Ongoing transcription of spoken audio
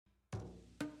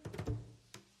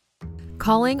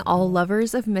Calling all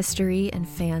lovers of mystery and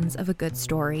fans of a good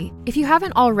story. If you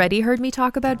haven't already heard me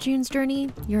talk about June's Journey,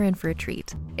 you're in for a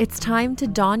treat. It's time to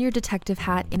don your detective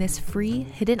hat in this free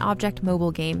hidden object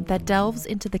mobile game that delves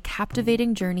into the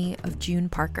captivating journey of June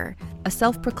Parker, a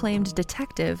self-proclaimed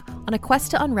detective on a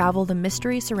quest to unravel the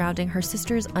mystery surrounding her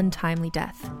sister's untimely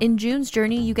death. In June's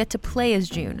Journey, you get to play as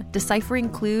June, deciphering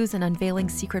clues and unveiling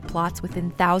secret plots within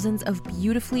thousands of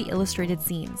beautifully illustrated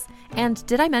scenes. And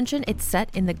did I mention it's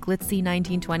set in the glitzy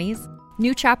 1920s?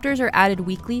 New chapters are added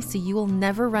weekly, so you will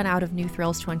never run out of new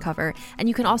thrills to uncover, and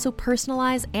you can also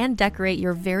personalize and decorate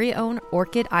your very own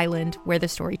Orchid Island where the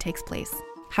story takes place.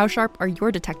 How sharp are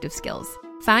your detective skills?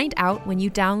 Find out when you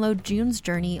download June's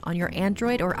Journey on your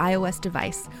Android or iOS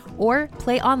device, or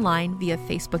play online via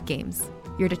Facebook Games.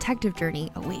 Your detective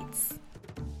journey awaits.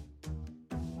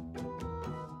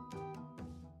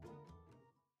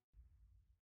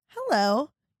 Hello.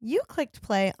 You clicked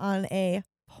play on a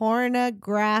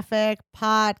pornographic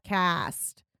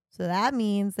podcast. So that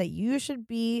means that you should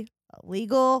be a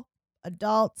legal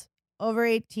adult over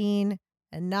 18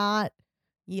 and not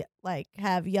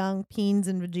have young peens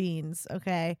and vagines.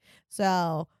 Okay.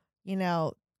 So,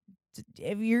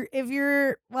 if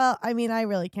you're, well, I mean, I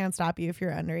really can't stop you if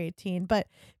you're under 18, but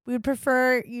we would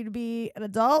prefer you to be an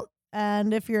adult.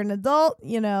 And if you're an adult,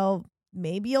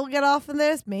 maybe you'll get off on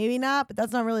this, maybe not, but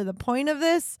that's not really the point of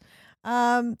this.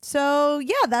 So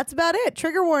yeah, that's about it.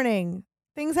 Trigger warning.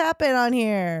 Things happen on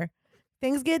here.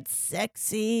 Things get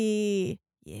sexy.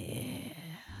 Yeah.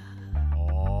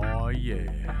 Oh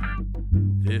yeah.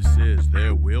 This is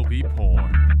There Will Be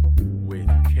Porn with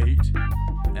Kate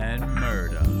and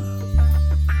Murda.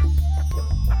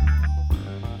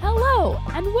 Hello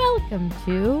and welcome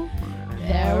to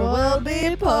There Will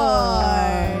Be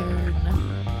Porn.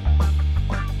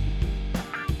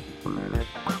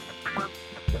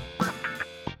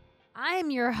 I'm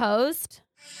your host,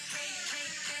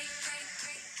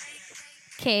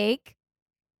 Cake.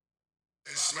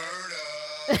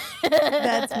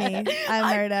 That's me. I'm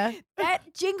Murda. That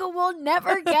jingle will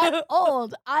never get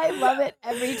old. I love it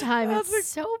every time. It's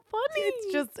so funny.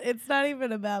 It's not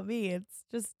even about me. It's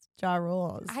just Ja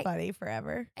Rule is funny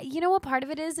forever. You know what part of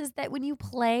it is that when you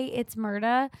play It's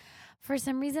Murda, for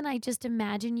some reason I just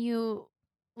imagine you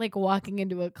like walking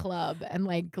into a club and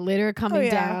like glitter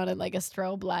coming down and like a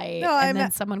strobe light,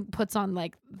 then someone puts on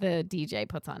like the DJ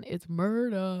puts on It's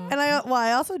Murda. And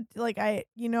I also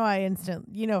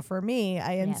for me,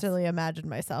 I instantly imagined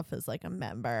myself as like a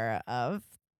member of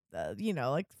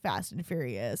like Fast and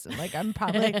Furious, and like I'm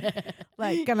probably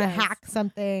like gonna hack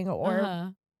something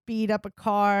or speed up a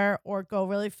car or go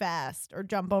really fast or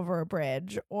jump over a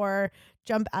bridge or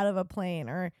jump out of a plane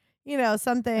or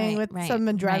something with some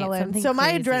adrenaline. So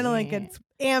my adrenaline gets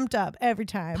amped up every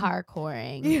time.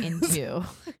 Parkouring into.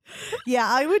 Yeah,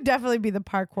 I would definitely be the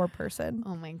parkour person.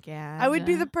 Oh my God. I would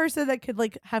be the person that could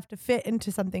like have to fit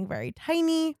into something very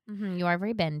tiny. Mm-hmm. You are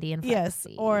very bendy and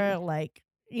flexy. Yes, or like,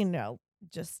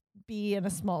 just be in a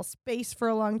small space for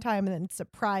a long time and then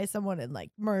surprise someone and like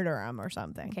murder them or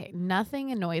something. Okay,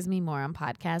 nothing annoys me more on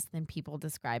podcasts than people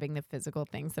describing the physical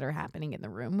things that are happening in the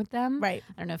room with them. Right.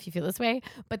 I don't know if you feel this way,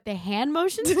 but the hand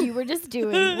motions you were just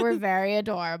doing were very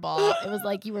adorable. It was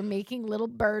like you were making little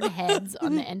bird heads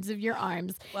on the ends of your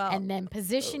arms and then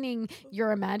positioning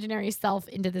your imaginary self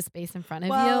into the space in front of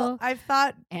you. I've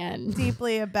thought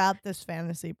deeply about this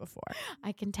fantasy before.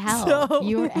 I can tell.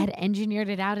 You had engineered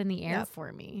it out in the air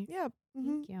for me. Yeah.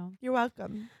 Thank you. You're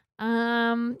welcome.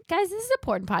 Guys, this is a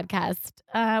porn podcast.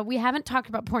 We haven't talked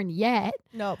about porn yet.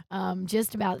 Nope.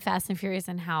 Just about Fast and Furious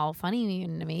and how funny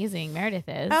and amazing Meredith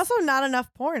is. Also, not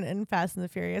enough porn in Fast and the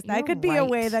Furious. That could be a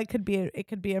way that it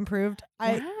could be improved.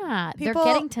 They're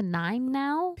getting to 9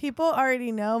 now. People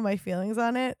already know my feelings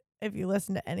on it. If you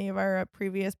listen to any of our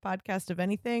previous podcast of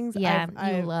anything,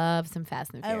 I love some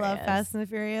Fast and the Furious. I love Fast and the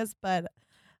Furious, but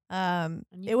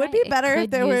it would be better if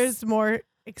there was more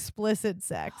explicit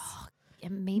sex.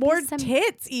 Maybe more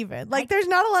tits even. Like there's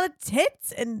not a lot of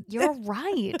tits. And you're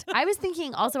right. I was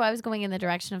thinking also I was going in the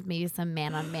direction of maybe some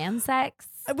man-on-man sex.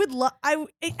 I would love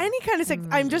any kind of sex.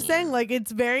 I'm just saying like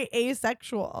it's very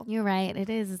asexual. You're right. It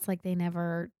is. It's like they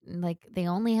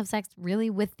only have sex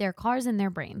really with their cars and their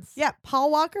brains. Yeah.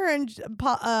 Paul Walker and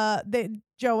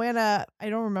Joanna, I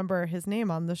don't remember his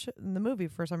name on in the movie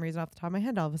for some reason off the top of my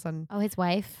head all of a sudden. Oh, his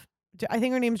wife? I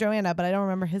think her name's Joanna, but I don't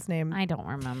remember his name. I don't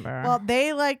remember. Well,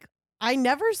 I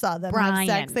never saw them have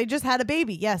sex. They just had a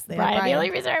baby. Yes, they had Brian. The only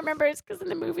reason I remember is because in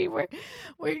the movie where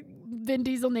Vin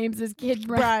Diesel names his kid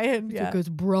Brian. Yeah. It goes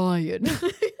Brian.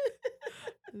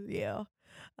 Yeah.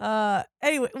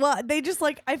 Anyway, well, they just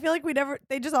I feel like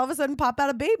they just all of a sudden pop out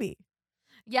a baby.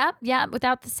 Yeah,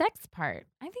 without the sex part.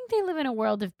 I think they live in a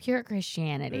world of pure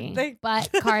Christianity, but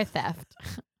car theft.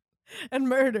 And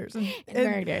murders. And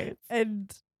murders.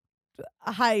 And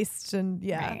heists and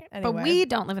Right. Anyway. But we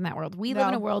don't live in that world. We live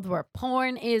in a world where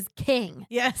porn is king.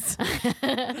 Yes.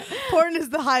 Porn is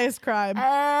the highest crime.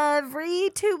 Every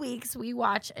 2 weeks, we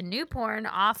watch a new porn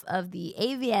off of the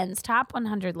AVN's top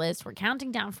 100 list. We're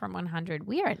counting down from 100.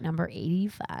 We are at number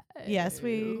 85. Yes,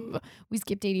 we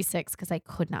skipped 86 because I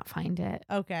could not find it.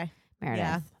 Okay. Meredith.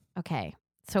 Yeah. Okay.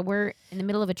 So we're in the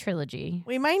middle of a trilogy.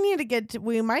 We might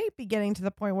be getting to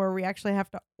the point where we actually have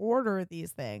to order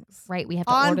these things. Right. We have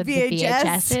to order the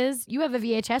VHSs. You have a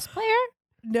VHS player?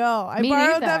 No, I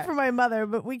borrowed that from my mother,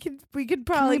 but we could probably.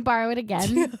 Can we borrow it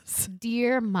again? Yes.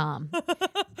 Dear Mom.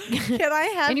 Can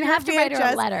I have And you have to write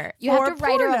her a letter. You have to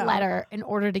write her a letter in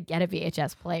order to get a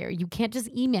VHS player. You can't just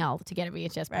email to get a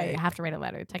VHS player. Right. You have to write a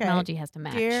letter. Technology has to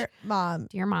match. Dear Mom,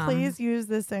 please use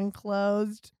this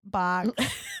enclosed box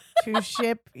to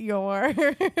ship your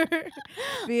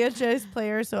VHS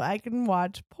player so I can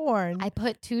watch porn. I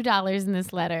put $2 in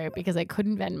this letter because I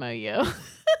couldn't Venmo you.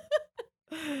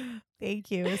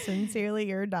 Thank you. Sincerely,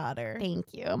 your daughter.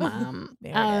 Thank you, Mom.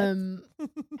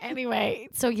 Anyway,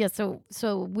 so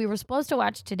we were supposed to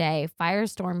watch today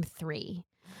Firestorm 3,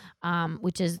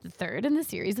 which is the third in the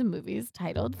series of movies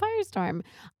titled Firestorm.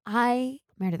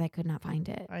 Meredith, I could not find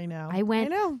it. I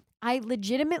know. I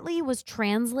legitimately was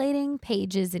translating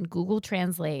pages in Google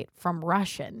Translate from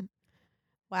Russian.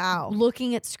 Wow.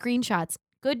 Looking at screenshots.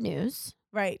 Good news.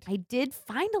 Right. I did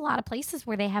find a lot of places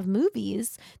where they have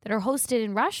movies that are hosted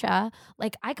in Russia.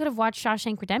 Like, I could have watched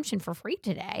Shawshank Redemption for free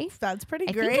today. That's pretty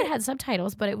great. I think it had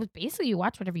subtitles, but it was basically you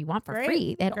watch whatever you want for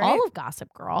free. They had all of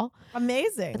Gossip Girl.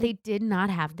 Amazing. But they did not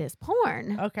have this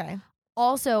porn. Okay.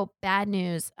 Also, bad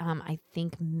news. I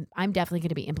think I'm definitely going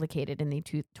to be implicated in the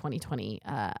 2020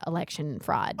 election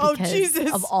fraud because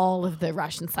of all of the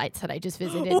Russian sites that I just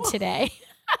visited today.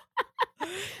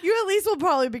 You at least will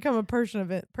probably become a person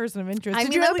of interest. I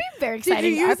mean, that would be very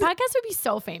exciting. Our podcast would be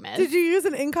so famous. Did you use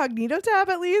an incognito tab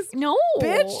at least? No.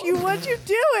 Bitch, what you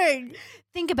doing?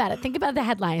 Think about it. Think about the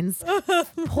headlines.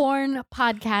 Porn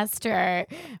podcaster,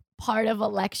 part of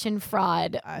election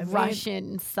fraud,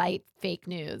 Russian site fake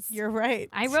news. You're right.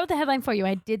 I wrote the headline for you.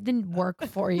 I did the work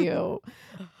for you.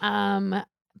 But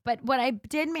what I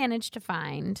did manage to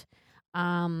find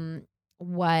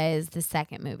was the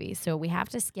second movie. So we have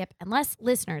to skip, unless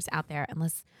listeners out there,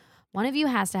 unless one of you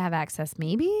has to have access,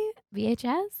 maybe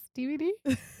VHS, DVD.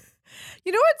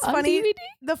 You know what's funny? DVD?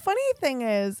 The funny thing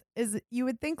is you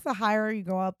would think the higher you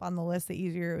go up on the list, the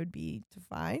easier it would be to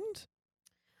find.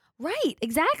 Right,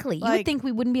 exactly. You would think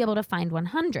we wouldn't be able to find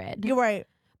 100. You're right.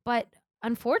 But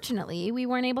unfortunately, we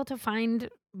weren't able to find,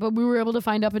 but we were able to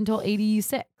find up until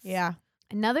 86. Yeah.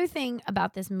 Another thing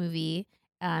about this movie,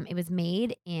 it was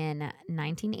made in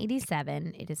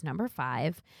 1987. It is number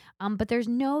 5. But there's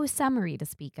no summary to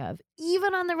speak of.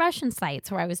 Even on the Russian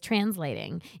sites where I was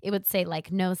translating, it would say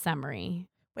like no summary.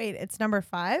 Wait, it's number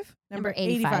 5? Number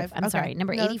 85. I'm sorry.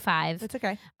 Number 85. It's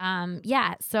okay.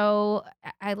 Yeah. So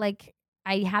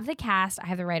I have the cast, I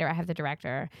have the writer, I have the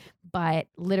director, but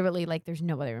literally there's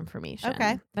no other information.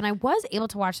 Okay. But I was able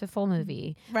to watch the full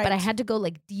movie, but I had to go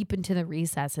deep into the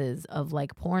recesses of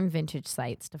porn vintage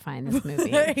sites to find this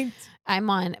movie. Right.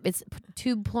 It's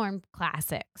Tube Porn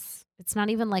Classics. It's not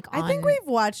even on. I think we've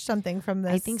watched something from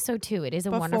this. I think so too. It is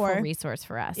a wonderful resource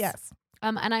for us. Yes.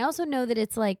 And I also know that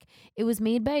it's it was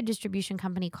made by a distribution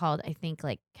company called, I think,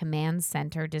 Command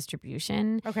Center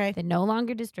Distribution. Okay. That no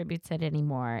longer distributes it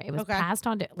anymore. It was passed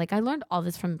on to, I learned all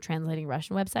this from translating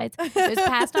Russian websites. It was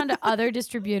passed on to other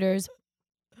distributors.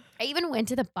 I even went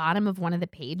to the bottom of one of the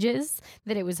pages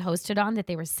that it was hosted on that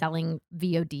they were selling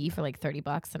VOD for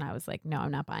 $30. And I was like, no, I'm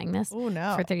not buying this. Oh,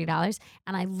 no. For $30.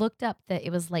 And I looked up that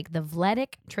it was the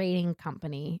Vletic Trading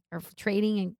Company or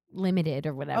Trading Limited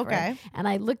or whatever. Okay. And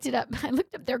I looked it up. I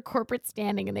looked up their corporate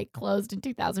standing and they closed in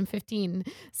 2015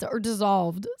 or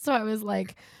dissolved. So I was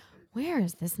like, where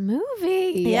is this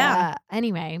movie? Yeah.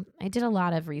 Anyway, I did a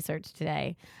lot of research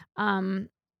today.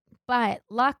 But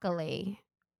luckily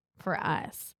for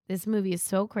us, this movie is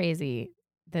so crazy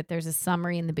that there's a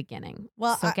summary in the beginning.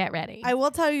 Well, so get ready. I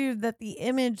will tell you that the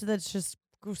image that's just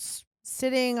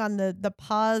sitting on the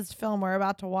paused film we're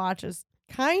about to watch is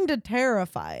kind of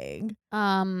terrifying.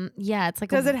 Yeah, it's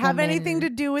does it have anything to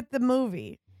do with the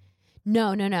movie?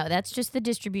 No. That's just the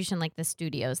distribution, the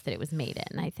studios that it was made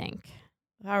in, I think.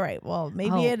 All right. Well,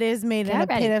 maybe it is made in a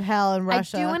pit of hell in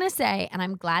Russia. I do want to say, and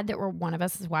I'm glad that one of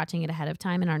us is watching it ahead of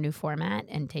time in our new format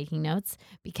and taking notes,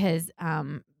 because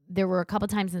there were a couple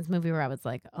times in this movie where I was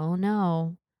like, oh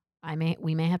no,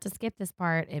 we may have to skip this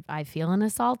part if I feel an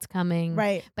assault coming.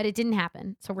 Right. But it didn't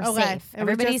happen. So we're Okay. safe.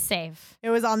 Everybody's safe. It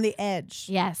was on the edge.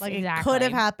 Yes, Like exactly. it could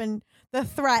have happened. The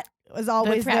threat was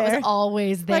always the threat there. was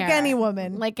always there. Like any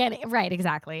woman. Right,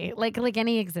 exactly. Like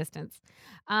any existence.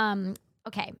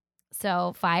 Okay.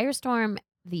 So Firestorm,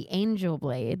 the Angel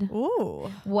Blade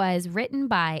Ooh. was written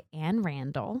by Anne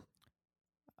Randall,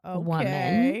 a woman,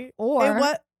 Okay. or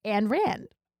what? Anne Rand,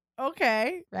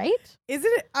 Okay. right?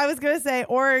 Isn't it? I was going to say,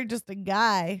 or just a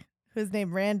guy who's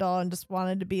named Randall and just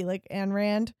wanted to be like Anne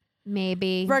Rand.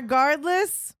 Maybe.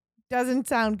 Regardless, doesn't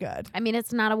sound good. I mean,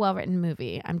 it's not a well-written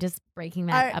movie. I'm just breaking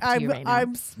that up to you right now.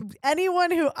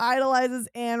 Anyone who idolizes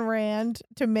Ayn Rand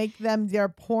to make them their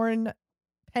porn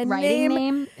pen Writing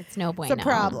name, it's no bueno. it's a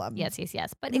problem. Yes.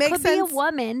 But Makes it could be a sense.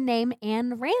 woman named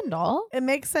Anne Randall. It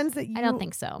makes sense that you. I don't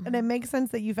think so. And it makes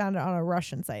sense that you found it on a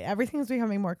Russian site. Everything's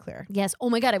becoming more clear. Yes. Oh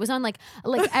my God. It was on like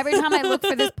every time I looked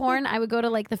for this porn, I would go to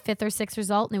like the 5th or 6th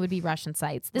result and it would be Russian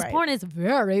sites. This Right. porn is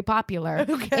very popular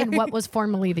in what was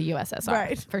formerly the USSR.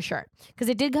 Right. For sure. Because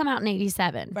it did come out in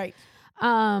 87. Right.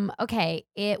 Okay.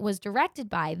 It was directed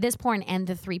by this porn and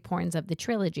the 3 porns of the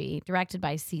trilogy, directed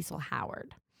by Cecil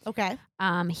Howard. Okay.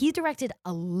 He directed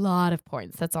a lot of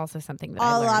porns. That's also something that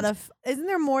I learned. A lot of. Isn't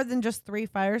there more than just 3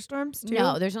 Firestorms? Too?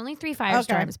 No, there's only 3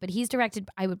 Firestorms, but he's directed,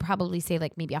 I would probably say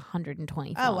like maybe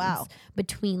 120 films. Oh, wow.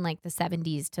 Between like the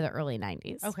 70s to the early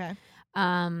 90s. Okay.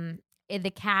 The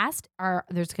cast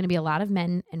there's going to be a lot of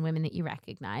men and women that you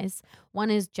recognize. One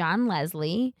is John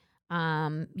Leslie.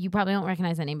 You probably don't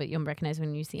recognize that name, but you'll recognize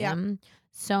when you see him.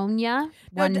 Sonia,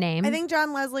 name. I think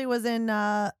John Leslie was in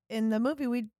the movie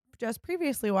we just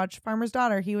previously watched, Farmer's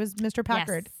Daughter. He was Mr.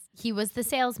 Packard. Yes. He was the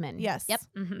salesman. Yes. Yep.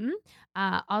 Mm-hmm.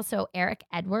 Also, Eric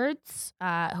Edwards,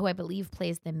 who I believe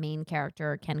plays the main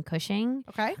character, Ken Cushing.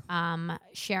 Okay.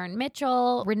 Sharon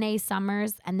Mitchell, Renee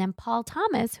Summers, and then Paul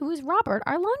Thomas, who is Robert,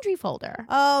 our laundry folder.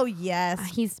 Oh,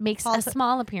 yes. He makes a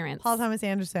small appearance. Paul Thomas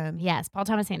Anderson. Yes, Paul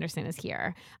Thomas Anderson is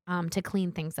here to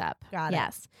clean things up. Got it.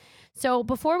 Yes. So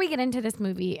before we get into this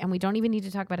movie, and we don't even need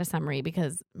to talk about a summary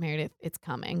because, Meredith, it's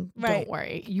coming. Right. Don't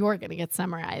worry. You're going to get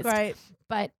summarized. Right.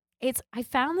 But I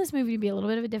found this movie to be a little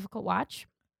bit of a difficult watch,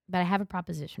 but I have a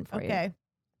proposition for you. Okay.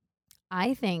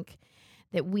 I think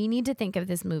that we need to think of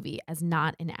this movie as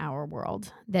not in our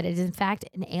world, that it is in fact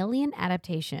an alien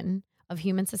adaptation of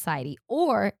human society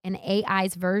or an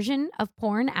AI's version of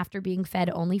porn after being fed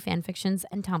only fan fictions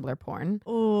and Tumblr porn.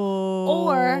 Ooh.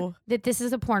 Or that this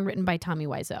is a porn written by Tommy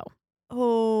Wiseau.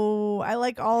 Oh, I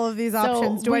like all of these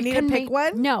options. Do I need to pick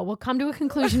one? No, we'll come to a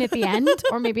conclusion at the end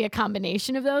or maybe a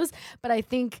combination of those. But I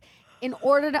think in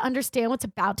order to understand what's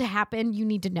about to happen, you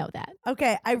need to know that.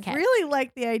 Okay. I really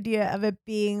like the idea of it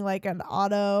being like an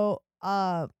auto,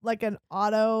 what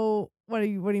do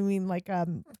you mean? Like,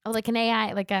 like an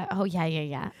AI, like an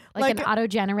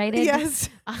auto-generated. Yes.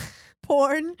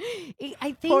 Porn.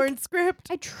 I think porn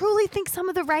script. I truly think some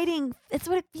of the writing, it's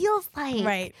what it feels like.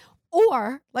 Right.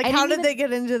 Or like, how did they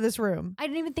get into this room? I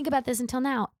didn't even think about this until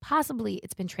now. Possibly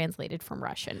it's been translated from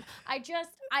Russian.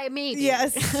 Maybe.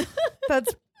 Yes.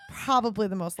 That's probably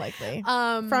the most likely.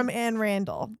 From Anne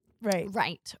Randall. Right.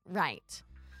 Right.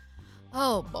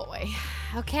 Oh boy.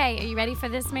 Okay, are you ready for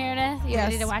this, Meredith? You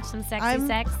ready to watch some sexy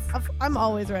sex? I'm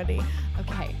always ready.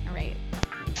 Okay, all right.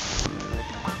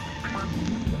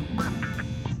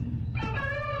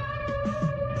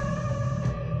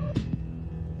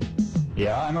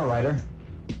 Yeah, I'm a writer.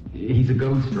 He's a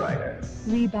ghost writer.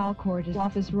 Lee Balcourt is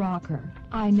office rocker.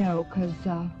 I know, 'cause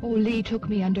Lee took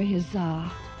me under his,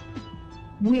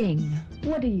 wing.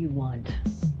 What do you want?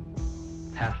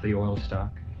 Half the oil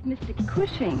stock. Mr.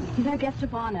 Cushing, he's our guest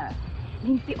of honor.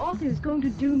 He's the author who's going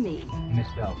to do me. Miss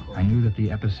Balcourt. I knew that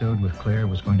the episode with Claire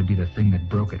was going to be the thing that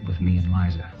broke it with me and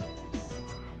Liza.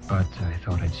 But I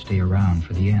thought I'd stay around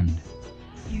for the end.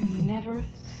 You never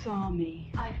saw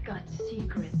me. I've got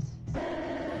secrets.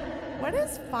 What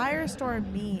does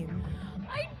Firestorm mean?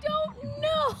 I don't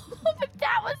know, but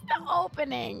that was the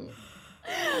opening.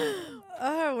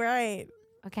 Oh, right.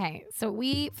 Okay, so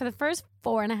for the first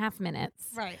 4.5 minutes,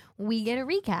 right, we get a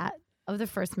recap of the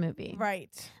first movie,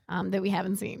 right, that we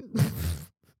haven't seen.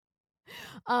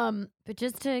 But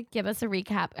just to give us a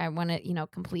recap, I want to,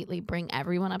 completely bring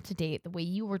everyone up to date the way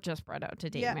you were just brought up to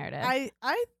date, Meredith.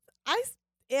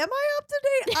 Am I up to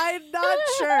date? I'm not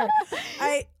sure.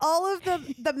 All of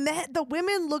the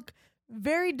women look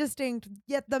very distinct,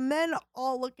 yet the men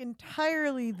all look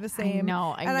entirely the same. I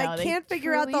know. I can't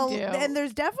figure out and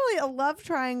there's definitely a love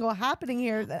triangle happening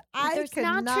here that there's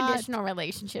not traditional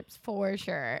relationships for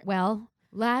sure. Well,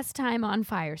 last time on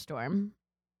Firestorm,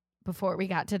 before we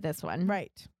got to this one,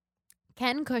 right,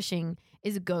 Ken Cushing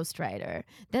is a ghostwriter.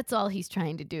 That's all he's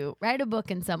trying to do. Write a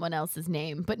book in someone else's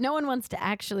name, but no one wants to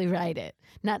actually write it.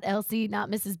 Not Elsie, not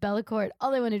Mrs. Bellecourt.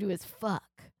 All they want to do is fuck.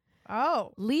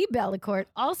 Oh. Lee Bellecourt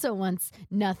also wants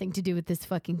nothing to do with this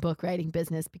fucking book writing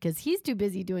business because he's too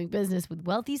busy doing business with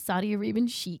wealthy Saudi Arabian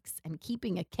sheiks and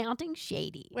keeping accounting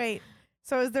shady. Wait,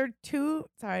 so is there two?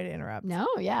 Sorry to interrupt. No,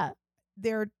 yeah.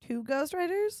 There are two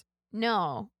ghostwriters?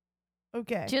 No.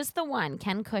 Okay. Just the one,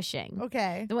 Ken Cushing.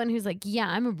 Okay. The one who's like, yeah,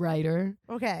 I'm a writer.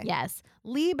 Okay. Yes.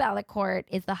 Lee Bellecourt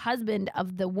is the husband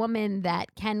of the woman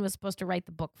that Ken was supposed to write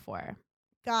the book for.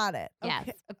 Got it. Yes.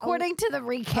 Okay. According to the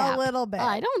recap. A little bit.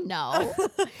 I don't know.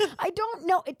 I don't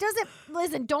know. It doesn't.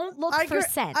 Listen, don't look for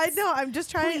sense. I know. I'm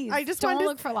just trying. Please, I just don't wanted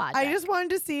look for logic. I just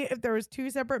wanted to see if there was two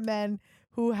separate men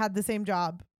who had the same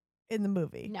job in the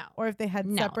movie. No. Or if they had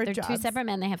separate they're jobs. two separate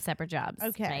men. They have separate jobs.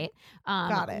 Okay. Right?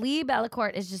 Got it. Lee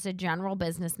Bellecourt is just a general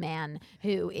businessman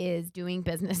who is doing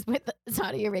business with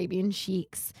Saudi Arabian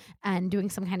sheiks and doing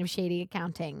some kind of shady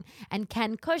accounting. And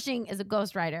Ken Cushing is a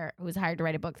ghostwriter who was hired to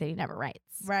write a book that he never writes.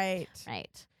 Right.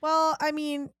 Right. Well, I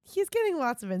mean, he's getting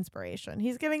lots of inspiration.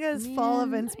 He's getting us full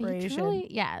of inspiration.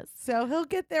 Yes. So he'll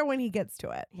get there when he gets to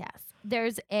it. Yes.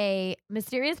 There's a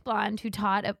mysterious blonde who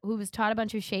was taught a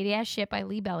bunch of shady ass shit by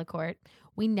Lee Bellecourt.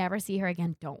 We never see her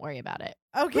again. Don't worry about it.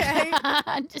 Okay.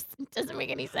 Just doesn't make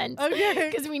any sense. Okay.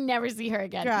 Because we never see her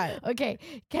again. Got it. Okay.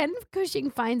 Ken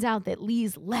Cushing finds out that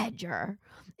Lee's ledger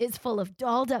is full of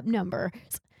dolled up numbers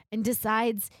and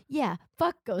decides, yeah,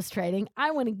 fuck ghostwriting.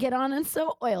 I want to get on some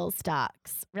oil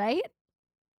stocks, right?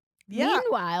 Yeah.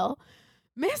 Meanwhile,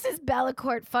 Mrs.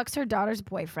 Bellecourt fucks her daughter's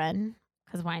boyfriend.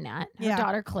 Because why not? Her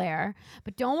daughter, Claire.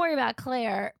 But don't worry about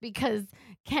Claire because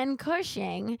Ken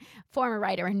Cushing, former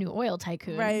writer and new oil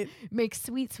tycoon, makes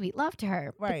sweet, sweet love to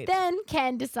her. Right. But then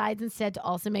Ken decides instead to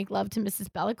also make love to Mrs.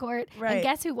 Bellecourt. Right. And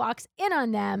guess who walks in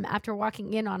on them after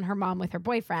walking in on her mom with her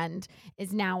boyfriend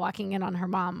is now walking in on her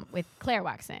mom with Claire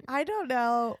walks in. I don't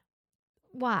know.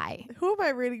 Why? Who am I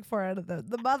rooting for out of them?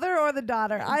 The mother or the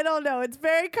daughter? I don't know. It's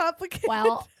very complicated.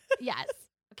 Well, yes.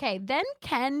 Okay, then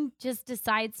Ken just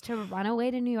decides to run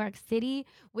away to New York City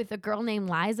with a girl named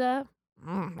Liza.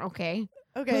 Okay.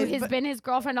 Okay. Who has been his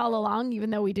girlfriend all along,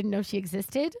 even though we didn't know she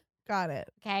existed. Got it.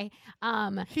 Okay.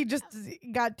 He just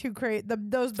got too crazy.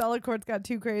 Those Bellecourts got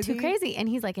too crazy. Too crazy. And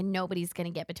he's like, and nobody's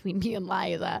going to get between me and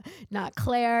Liza. Not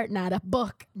Claire, not a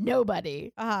book,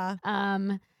 nobody.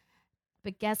 Uh-huh.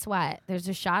 But guess what? There's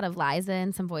a shot of Liza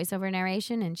and some voiceover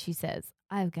narration, and she says,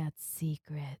 I've got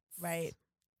secrets. Right.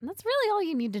 And that's really all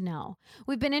you need to know.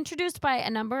 We've been introduced by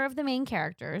a number of the main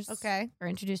characters. Okay. Or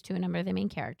introduced to a number of the main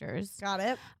characters. Got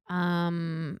it.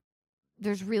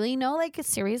 There's really no like a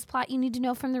serious plot you need to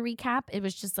know from the recap. It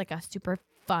was just like a super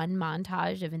fun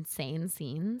montage of insane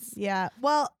scenes. Yeah.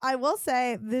 Well, I will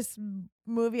say this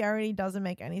movie already doesn't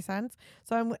make any sense.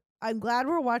 So I'm glad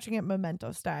we're watching it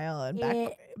Memento style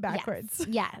and backwards.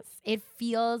 Yes. It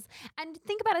feels, and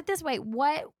think about it this way.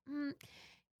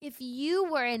 If you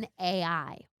were an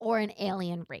AI or an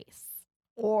alien race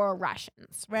or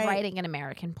Russians writing an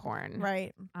American porn,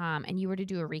 right? And you were to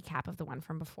do a recap of the one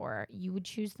from before, you would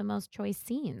choose the most choice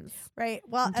scenes, right?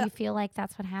 Well, do you feel like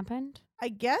that's what happened? I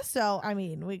guess so. I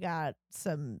mean, we got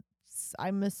some.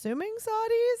 I'm assuming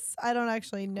Saudis. I don't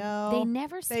actually know. They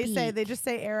never speak. They just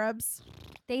say Arabs.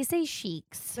 They say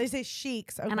sheiks. They say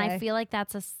sheiks. Okay. And I feel like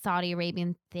that's a Saudi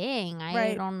Arabian thing.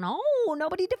 I don't know.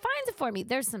 Nobody defines it for me.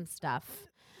 There's some stuff.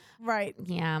 Right.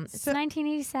 Yeah. It's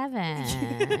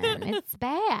 1987. It's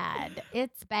bad.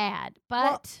 It's bad.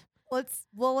 But let's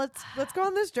go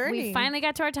on this journey. We finally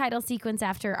got to our title sequence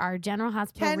after our General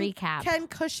Hospital recap. Ken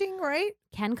Cushing, right?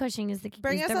 Ken Cushing is the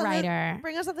writer.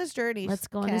 Bring us on this journey. Let's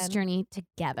go on this journey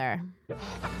together.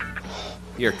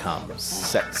 Here comes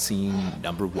sex scene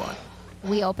number 1.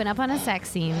 We open up on a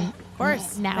sex scene. Of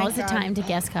course. Now is the time to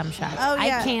guess cum shots. Oh,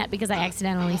 yeah. I can't because I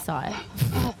accidentally saw it.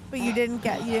 But you didn't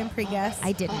pre-guess?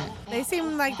 I didn't. They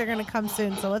seem like they're going to come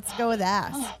soon, so let's go with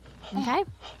ass. Okay.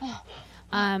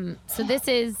 So this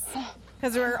is...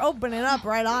 Because we're opening up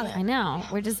right on it. I know.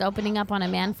 We're just opening up on a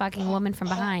man fucking a woman from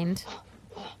behind.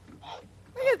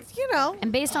 It's,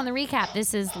 And based on the recap,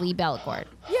 this is Lee Bellecourt.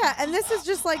 Yeah, and this is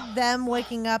just like them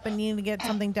waking up and needing to get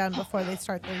something done before they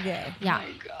start their day. Yeah.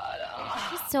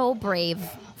 She's so brave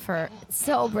for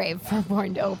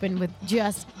Born to open with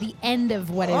just the end of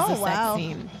what is a sex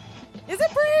scene. Is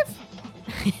it brave?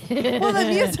 Well,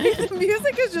 the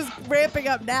music is just ramping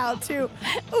up now too.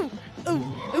 Ooh,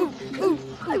 ooh, ooh, ooh,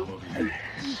 ooh.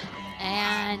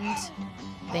 And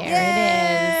there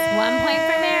it is. 1 point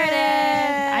for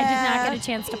Meredith. I did not get a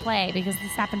chance to play because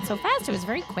this happened so fast. It was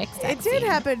very quick sex It did scene.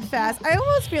 happen fast. I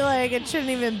almost feel like it shouldn't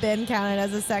even been counted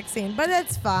as a sex scene, but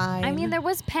it's fine. I mean, there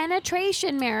was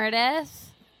penetration, Meredith.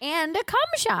 And a cum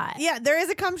shot. Yeah, there is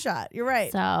a cum shot. You're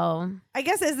right. So I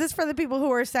guess, is this for the people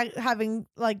who are having,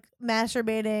 like,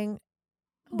 masturbating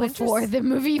before the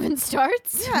movie even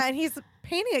starts? Yeah, and he's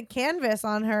painting a canvas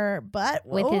on her butt.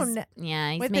 With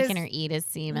he's making her eat his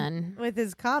semen. With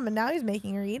his cum, and now he's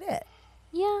making her eat it.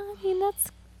 Yeah, I mean,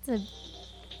 that's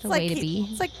the way to be.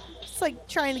 It's like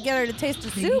trying to get her to taste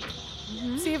the soup.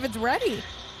 See if it's ready.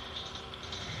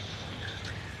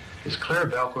 Is Claire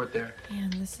Belcourt there?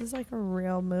 Man, this is like a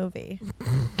real movie.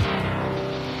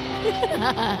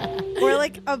 or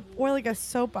like a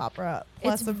soap opera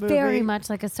plus a movie. It's very much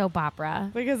like a soap opera.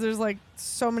 Because there's like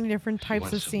so many different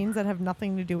types of scenes that have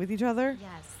nothing to do with each other.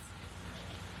 Yes.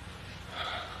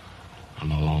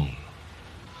 I'm alone.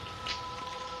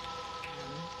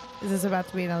 Is this about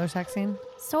to be another sex scene?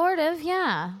 Sort of,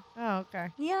 yeah. Oh, okay.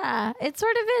 Yeah, it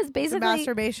sort of is. Basically, the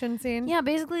masturbation scene? Yeah,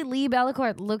 basically Lee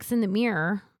Belcourt looks in the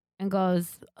mirror and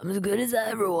goes, I'm as good as I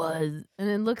ever was. And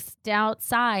then looks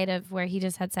outside of where he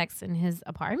just had sex in his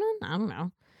apartment. I don't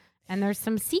know. And there's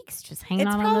some Sikhs just hanging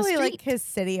out on the street. It's probably like his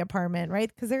city apartment,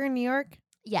 right? Because they're in New York?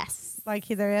 Yes. Like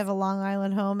they have a Long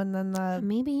Island home and then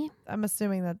Maybe. I'm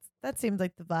assuming that seems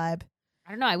like the vibe.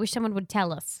 I don't know. I wish someone would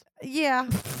tell us. Yeah.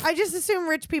 I just assume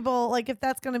rich people, like if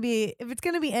it's going to be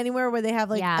anywhere where they have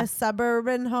like a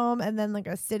suburban home and then like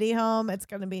a city home, it's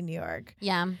going to be New York.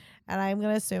 Yeah. And I'm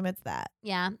going to assume it's that.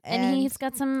 Yeah. And he's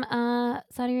got some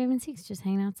Saudi Arabian Sikhs just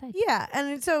hanging outside. Yeah.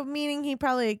 And so meaning he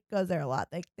probably goes there a lot.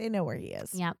 Like they know where he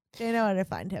is. Yep. They know how to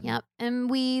find him. Yep.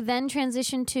 And we then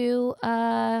transition to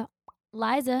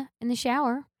Liza in the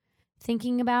shower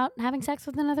thinking about having sex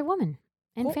with another woman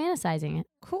and fantasizing it.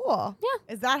 Cool.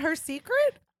 Yeah. Is that her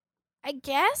secret? I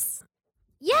guess.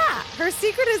 Yeah. Her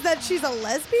secret is that she's a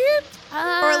lesbian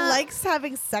or likes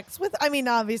having sex with. I mean,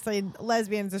 obviously,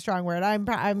 lesbian is a strong word.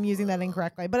 I'm using that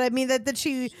incorrectly, but I mean that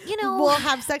she will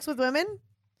have sex with women.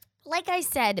 Like I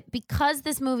said, because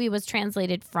this movie was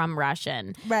translated from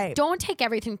Russian, right? Don't take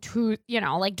everything to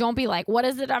like. Don't be like, "What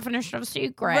is the definition of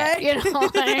secret?" Right?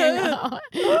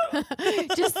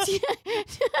 Just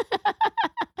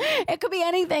it could be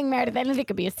anything, Meredith. Anything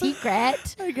could be a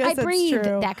secret. I guess that's breathed.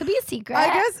 True. That could be a secret.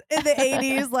 I guess in the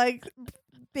 80s, like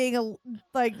being a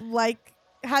like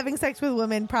having sex with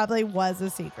women probably was a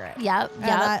secret. Yep.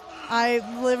 And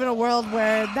I live in a world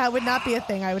where that would not be a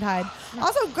thing I would hide.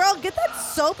 Also, girl, get that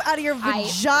soap out of your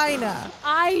vagina.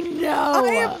 I know. I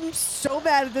am so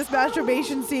bad at this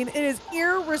masturbation scene. It is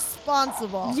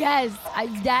irresponsible. Yes,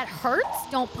 that hurts.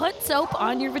 Don't put soap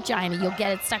on your vagina. You'll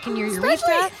get it stuck in your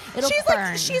urethra. It'll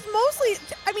burn. She's mostly,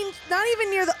 I mean, not even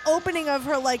near the opening of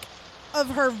her, like, of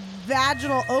her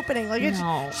vaginal opening. Like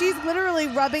she's literally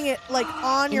rubbing it like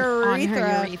on your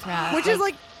urethra, which is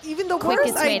like even the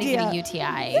worst way idea. To get a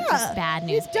UTI. Yeah, just bad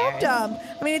news. It's dumb.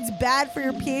 I mean, it's bad for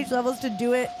your pH levels to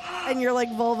do it and your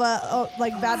like vulva,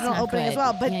 like vaginal opening as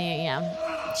well. But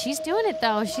yeah. She's doing it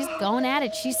though. She's going at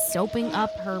it. She's soaping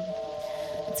up her.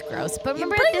 It's gross. But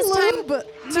remember at this time,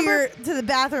 to the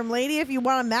bathroom, lady, if you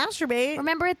want to masturbate.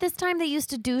 Remember at this time they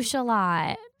used to douche a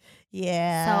lot.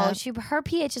 Yeah. So her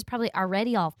pH is probably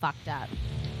already all fucked up.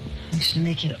 You should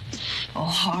make it all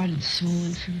hard and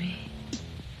smooth for me.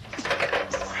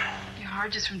 You're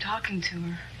hard just from talking to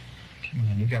her. Come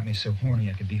on, you got me so horny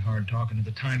I could be hard talking to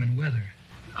the time and weather.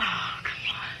 Oh,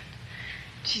 come on.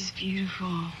 She's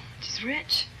beautiful. She's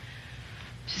rich.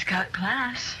 She's got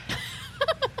class.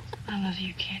 I love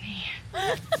you, Kenny.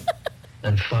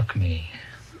 Then fuck me.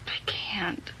 I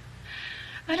can't.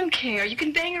 I don't care. You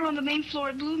can bang her on the main floor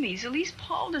at Bloomy's. At least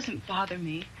Paul doesn't bother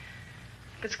me.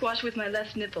 I could squash with my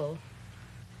left nipple.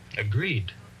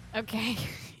 Agreed. Okay.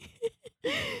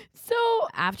 So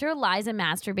after Liza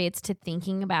masturbates to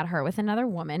thinking about her with another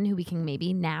woman, who we can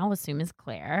maybe now assume is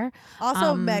Claire.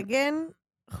 Also Megan.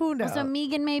 Who knows? Also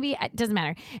Megan, maybe. It doesn't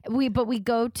matter. We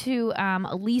go to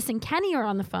Elise and Kenny are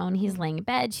on the phone. He's laying in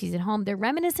bed. She's at home. They're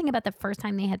reminiscing about the first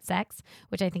time they had sex,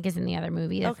 which I think is in the other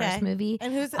movie, the first movie.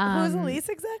 And who's Elise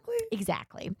exactly?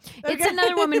 Exactly. Okay. It's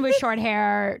another woman with short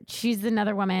hair. She's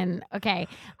another woman. Okay.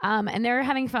 And they're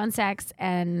having phone sex,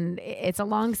 and it's a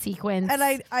long sequence. And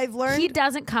I've learned he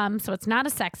doesn't come, so it's not a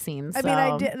sex scene. I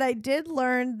mean, I did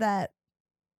learn that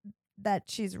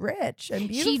she's rich and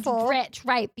beautiful. She's rich,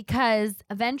 right? Because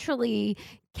eventually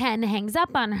Ken hangs up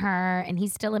on her and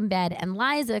he's still in bed, and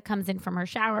Liza comes in from her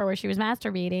shower where she was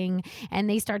masturbating, and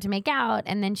they start to make out,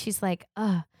 and then she's like,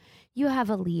 you have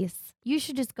Elise. You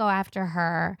should just go after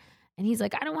her. And he's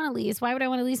like, I don't want Elise. Why would I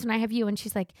want Elise when I have you? And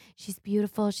she's like, she's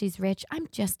beautiful. She's rich. I'm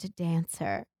just a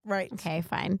dancer. Right. Okay,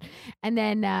 fine. And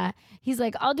then he's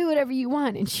like, I'll do whatever you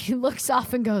want. And she looks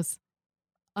off and goes,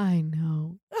 I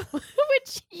know.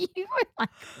 Which you were like,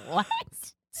 what?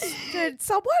 Did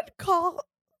someone call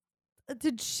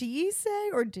did she say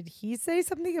or did he say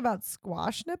something about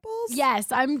squash nipples?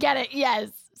 Yes, I'm getting yes.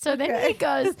 So then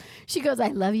she goes, I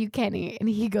love you, Kenny. And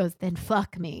he goes, then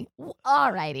fuck me.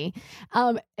 Alrighty.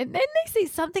 And then they say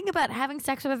something about having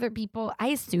sex with other people. I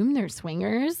assume they're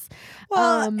swingers.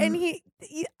 Well, and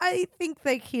I think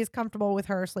like he's comfortable with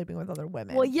her sleeping with other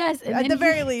women. Well, yes. And at the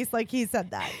very least, like he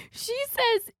said that. She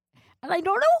says, and I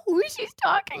don't know who she's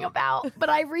talking about, but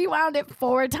I rewound it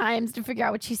 4 times to figure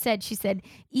out what she said. She said,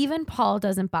 even Paul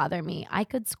doesn't bother me. I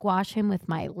could squash him with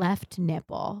my left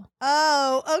nipple.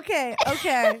 Oh, okay.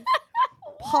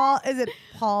 Paul, is it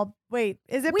Paul? Wait,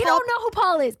 is it We Paul? don't know who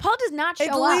Paul is. Paul does not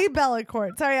show up. It's Lee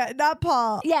Bellicourt. Sorry, not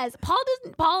Paul. Yes,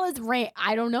 Paul is Ray.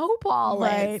 I don't know who Paul is.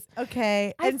 Right,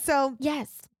 okay. And so...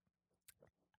 Yes.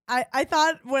 I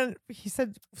thought when he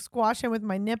said squash him with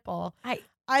my nipple...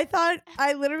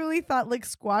 I literally thought like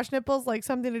squash nipples, like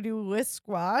something to do with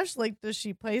squash. Like, does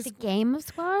she play the game of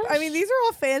squash? I mean, these are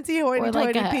all fancy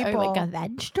hoity-toity people. Or like a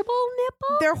vegetable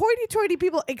nipple? They're hoity-toity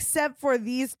people except for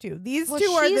these two. These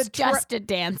two are just a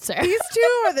dancer. These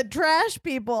two are the trash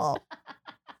people.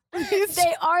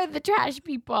 They are the trash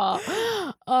people.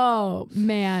 Oh,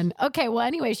 man. Okay, well,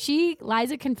 anyway,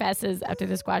 Liza confesses after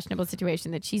the squash nipple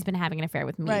situation that she's been having an affair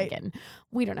with Megan. Right.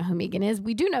 We don't know who Megan is.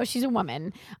 We do know she's a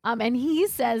woman. And he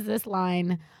says this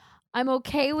line, I'm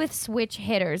okay with switch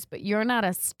hitters, but you're not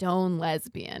a stone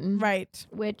lesbian. Right.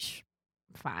 Which...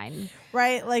 fine.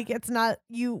 Right? Like, it's not,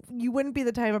 you wouldn't be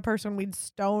the type of person we'd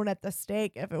stone at the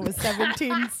stake if it was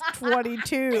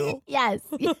 1722. Yes.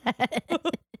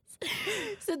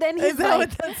 So then he's that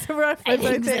what that's a reference? I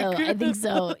think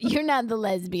so. You're not the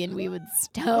lesbian we would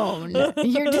stone.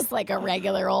 You're just like a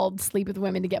regular old sleep with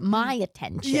women to get my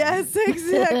attention. Yes,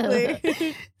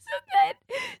 exactly.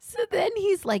 So then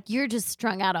he's like, you're just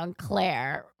strung out on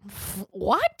Claire.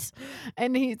 What?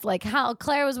 And he's like, how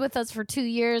Claire was with us for 2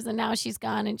 years and now she's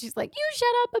gone. And she's like, you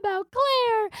shut up about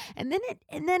Claire. And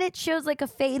then it shows like a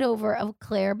fade over of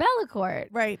Claire Bellicourt.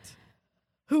 Right.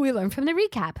 Who we learned from the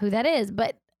recap who that is.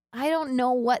 But I don't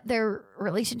know what their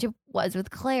relationship was with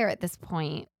Claire at this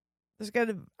point. I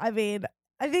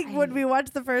think when we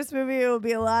watch the first movie, it will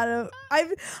be a lot of. I'm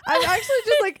actually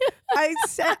just like I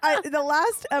said the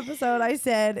last episode. I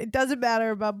said it doesn't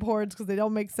matter about porns because they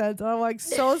don't make sense, and I'm like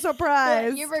so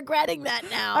surprised. You're regretting that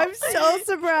now. I'm so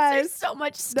surprised. There's so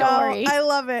much story. No, I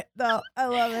love it. No, I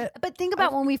love it. But think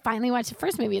about when we finally watch the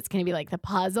first movie, it's going to be like the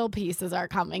puzzle pieces are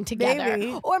coming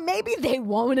together, or maybe they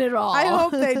won't at all. I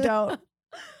hope they don't.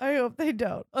 I hope they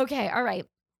don't. Okay, all right.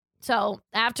 So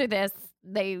after this,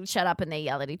 they shut up and they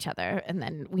yell at each other, and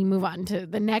then we move on to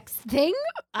the next thing.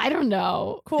 I don't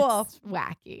know. Cool. It's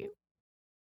wacky.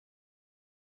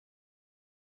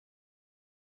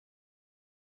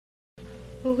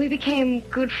 Well, we became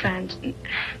good friends,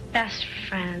 best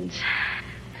friends.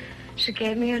 She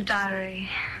gave me her diary.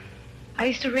 I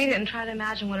used to read it and try to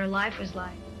imagine what her life was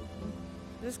like.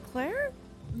 Is Claire?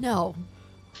 No.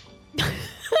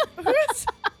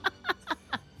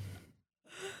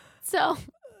 So,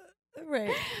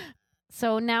 right.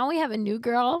 So now we have a new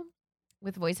girl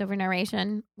with voiceover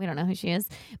narration. We don't know who she is.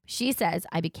 She says,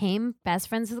 I became best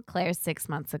friends with Claire 6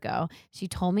 months ago. She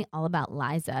told me all about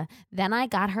Liza. Then I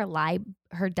got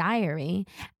her diary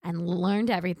and learned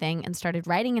everything and started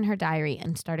writing in her diary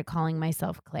and started calling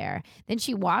myself Claire. Then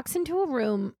she walks into a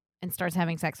room and starts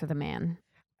having sex with a man.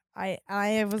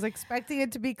 I was expecting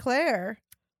it to be Claire.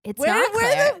 It's not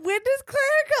Claire. When does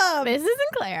Claire come? This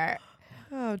isn't Claire.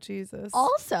 Oh, Jesus.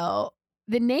 Also,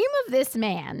 the name of this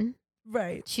man,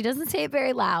 right? She doesn't say it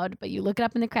very loud, but you look it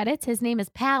up in the credits. His name is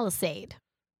Palisade.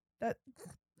 Maybe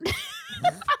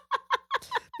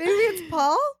it's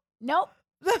Paul? Nope.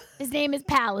 His name is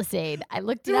Palisade. I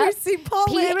looked it up. Do we see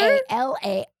Paul later?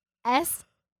 Paliside.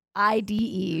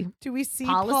 Do we see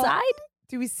Palisade? Paul?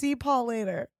 Do we see Paul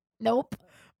later? Nope.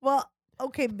 Well,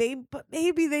 okay,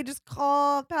 maybe they just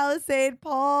call Palisade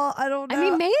Paul. I don't know. I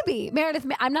mean, maybe. Meredith,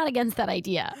 I'm not against that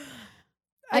idea.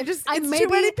 It's too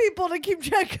many people to keep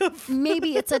track of.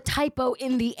 Maybe it's a typo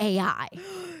in the AI.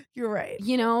 You're right.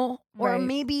 You know? Or Right.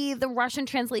 maybe the Russian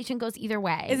translation goes either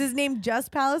way. Is his name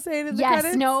just Palisade in the Yes,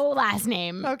 credits? no last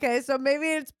name. Okay, so maybe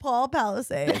it's Paul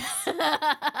Palisade.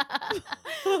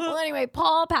 Well, anyway,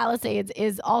 Paul Palisades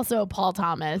is also Paul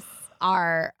Thomas,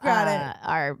 our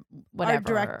whatever,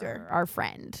 director, our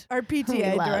friend, our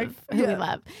PTA director, who we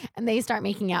love, and they start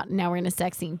making out. And now we're in a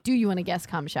sex scene. Do you want to guess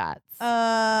cum shots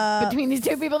between these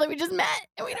two people that we just met,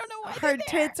 and we don't know why her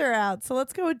tits are out? So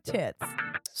let's go with tits.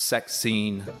 Sex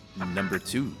scene number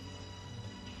 2.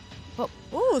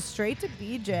 Oh, straight to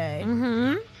BJ.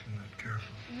 Mm-hmm.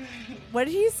 What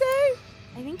did he say?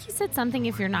 I think he said something.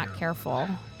 If you're not careful.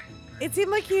 It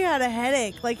seemed like he had a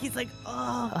headache. Like he's like,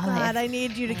 oh God, I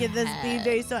need you to get this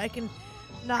BJ so I can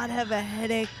not have a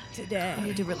headache today. I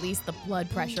need to release the blood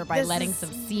pressure by letting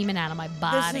some semen out of my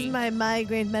body. This is my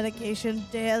migraine medication,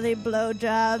 daily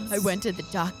blowjobs. I went to the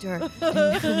doctor.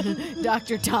 And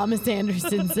Dr. Thomas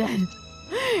Anderson said,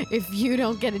 if you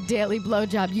don't get a daily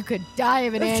blowjob, you could die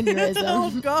of an aneurysm. Oh,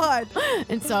 God.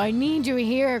 And so I need you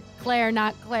here, Claire,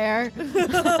 not Claire.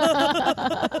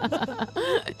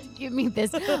 Give me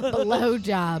this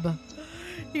blowjob.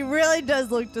 He really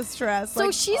does look distressed. So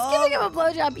like, she's giving him a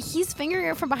blowjob. He's fingering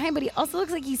her from behind, but he also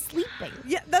looks like he's sleeping.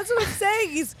 Yeah, that's what I'm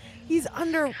saying. He's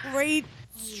under great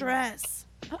stress.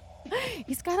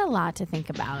 He's got a lot to think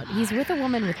about. He's with a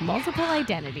woman with multiple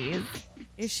identities.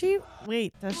 Is she?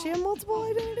 Wait, does she have multiple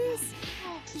identities?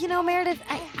 You know, Meredith,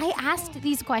 I asked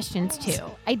these questions too.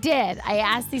 I did. I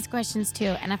asked these questions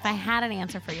too. And if I had an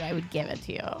answer for you, I would give it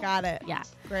to you. Got it. Yeah.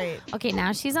 Great. Okay,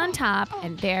 now she's on top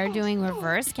and they're doing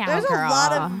reverse cowgirl. There's a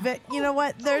lot of you know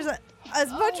what? As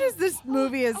much as this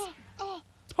movie is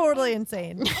totally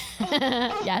insane.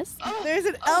 Yes. There's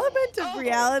an element of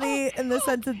reality in the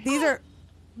sense that these are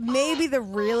maybe the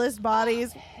realest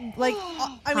bodies. Like,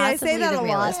 I mean, I say that a lot. The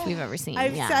realest we've ever seen. I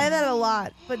say that a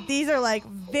lot, but these are like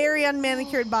very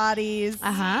unmanicured bodies.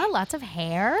 Lots of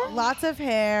hair. Lots of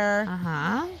hair.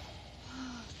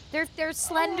 They're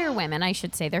slender women, I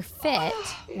should say. They're fit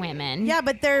women. Yeah,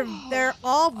 but they're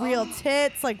all real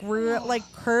tits, like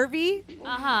curvy.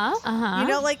 You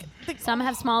know, like some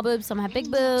have small boobs, some have big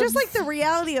boobs. Just like the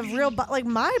reality of real, like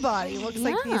my body looks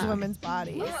like these women's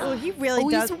bodies. Oh, he really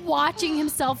does. He's watching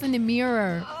himself in the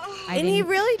mirror, and he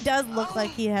really does look like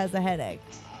he has a headache.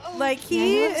 Like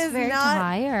he is very not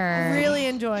tired. Really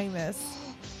enjoying this.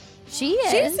 She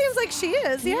is. She seems like she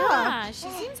is. Yeah, she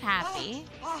seems happy.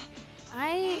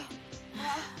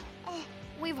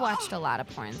 We've watched a lot of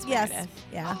porns. Yes.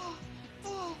 Yeah.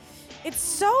 It's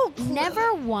so cool.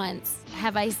 Never once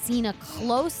have I seen a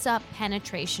close-up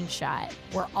penetration shot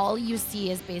where all you see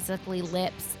is basically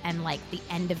lips and like the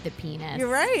end of the penis. You're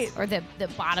right. Or the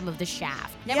bottom of the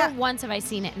shaft. Never once have I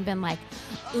seen it and been like,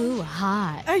 ooh,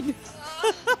 hot. I know.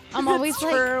 I'm always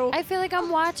like, I feel like I'm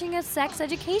watching a sex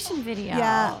education video.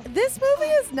 Yeah, this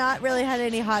movie has not really had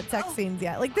any hot sex scenes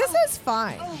yet. Like, this is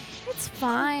fine. It's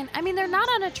fine. I mean, they're not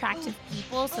unattractive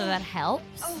people, so that helps.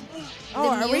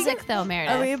 Oh, the music, though,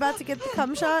 Meredith. Are we about to get the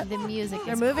cum shot? The music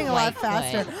They're is moving a lot quite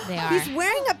faster. good. They are. He's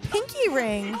wearing a pinky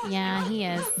ring. Yeah, he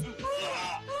is.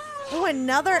 Oh,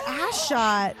 another ass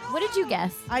shot. What did you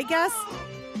guess? I guessed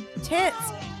tits.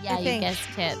 Yeah, you guessed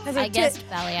tits. I guessed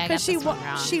belly. I got this one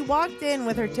wrong. She walked in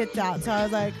with her tits out, so I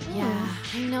was like, yeah,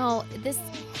 I know. This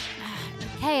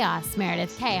chaos,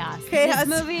 Meredith, chaos. Chaos.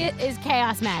 This movie is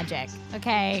chaos magic,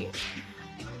 okay?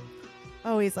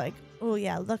 Oh, he's like, oh,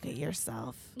 yeah, look at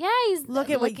yourself. Yeah, he's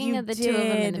looking at the two of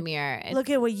them in the mirror.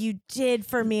 Look at what you did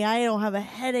for me. I don't have a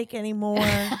headache anymore.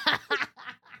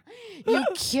 You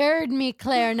cured me,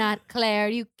 Claire, not Claire.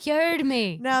 You cured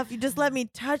me. Now, if you just let me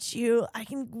touch you, I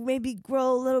can maybe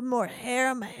grow a little more hair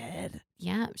on my head.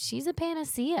 Yeah, she's a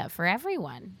panacea for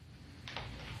everyone.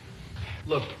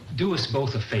 Look, do us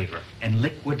both a favor and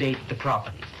liquidate the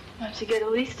property. Why don't you get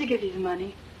Elise to give you the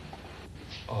money?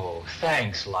 Oh,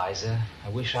 thanks, Liza. I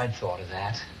wish I'd thought of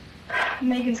that.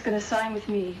 Megan's going to sign with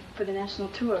me for the national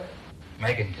tour.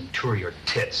 Megan can tour your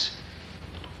tits.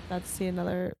 Let's see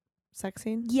another sex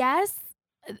scene. Yes,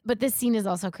 but this scene is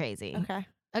also crazy.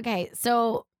 Okay,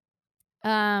 so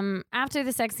after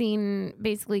the sex scene,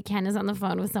 basically Ken is on the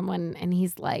phone with someone and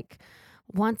he's like,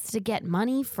 wants to get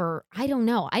money for, I don't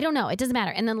know. It doesn't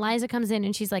matter. And then Liza comes in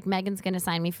and she's like, Megan's going to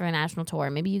sign me for a national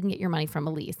tour. Maybe you can get your money from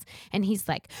Elise. And he's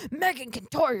like, Megan can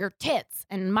tour your tits.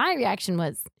 And my reaction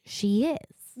was, she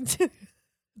is.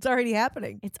 It's already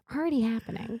happening. It's already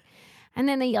happening. And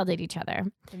then they yelled at each other.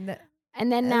 And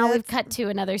then now we've cut to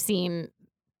another scene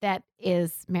that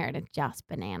is Meredith just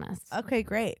bananas. Okay,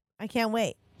 great. I can't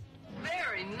wait.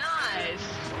 Very nice.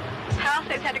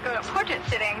 Houses had to go to portrait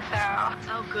sitting, so.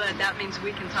 Oh, good. That means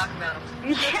we can talk about them.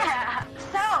 Yeah.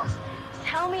 So,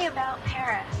 tell me about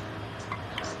Paris.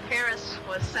 Paris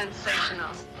was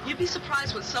sensational. You'd be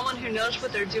surprised what someone who knows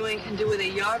what they're doing can do with a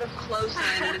yard of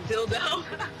clothesline and a dildo.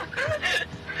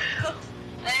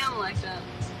 I am like that.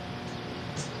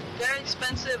 Very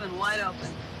expensive and wide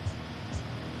open.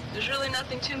 There's really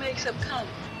nothing to me except cum.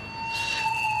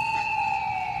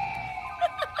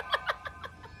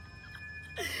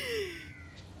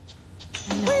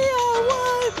 We are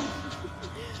one.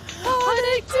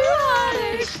 Heartache to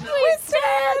heartache, we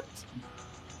stepped.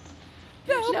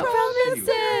 No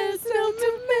promises, no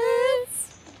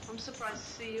commits. I'm surprised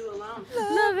to see you alone.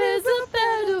 Love is a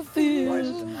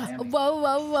battlefield Whoa.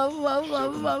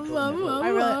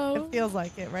 It feels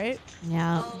like it, right?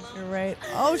 Yeah. You're right.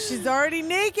 Oh, she's already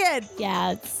naked.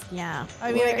 Yeah.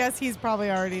 I mean, I guess he's probably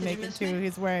already naked too.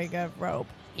 He's wearing a robe.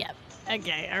 Yep.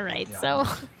 Okay. All right. Yeah. So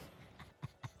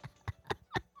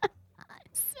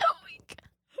we got.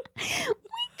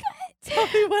 Tell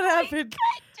me what happened.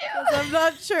 I'm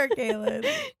not sure, Kaylin.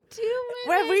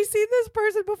 Have we seen this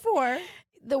person before?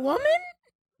 The woman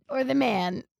or the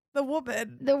man? The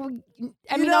woman. On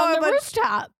the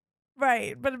rooftop.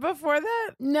 Right, but before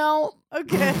that? No.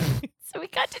 Okay. So we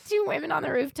got to two women on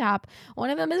the rooftop. One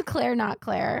of them is Claire, not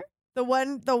Claire. The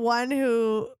one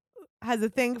who has a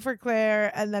thing for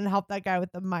Claire and then helped that guy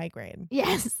with the migraine.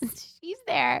 Yes, she's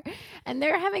there. And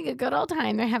they're having a good old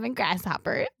time. They're having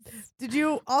grasshoppers. Did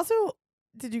you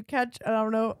catch, I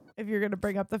don't know if you're going to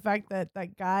bring up the fact that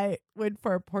that guy went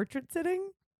for a portrait sitting?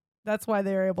 That's why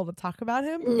they were able to talk about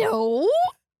him? No,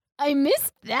 I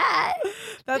missed that.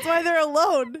 That's why they're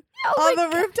alone on the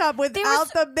rooftop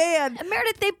without the man.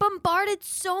 Meredith, they bombarded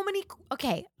so many.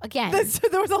 Okay, again.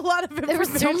 There was a lot of information. There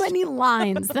were so many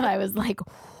lines that I was like,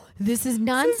 this is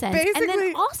nonsense. And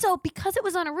then also, because it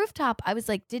was on a rooftop, I was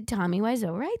like, did Tommy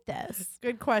Wiseau write this?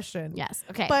 Good question. Yes.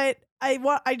 Okay. But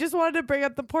I just wanted to bring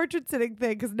up the portrait sitting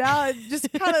thing because now it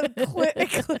just kind of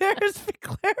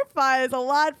clarifies a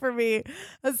lot for me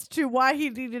as to why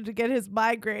he needed to get his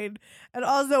migraine and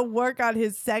also work on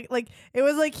his it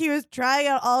was like he was trying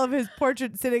out all of his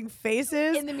portrait sitting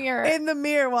faces in the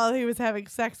mirror while he was having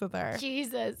sex with her.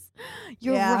 Jesus,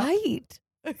 you're right.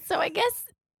 So I guess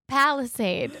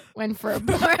Palisade went for a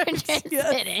portrait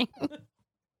sitting.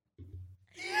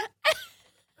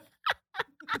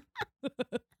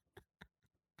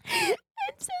 And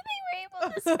so they were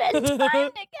able to spend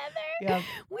time together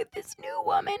with this new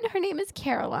woman. Her name is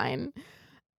Caroline.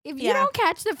 If you don't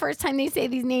catch the first time they say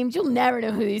these names, you'll never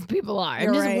know who these people are.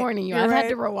 I'm just warning you. I've had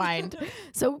to rewind.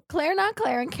 So Claire, not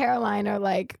Claire, and Caroline are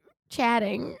like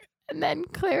chatting. And then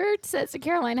Claire says to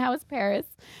Caroline, how was Paris?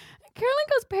 And Caroline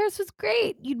goes, Paris was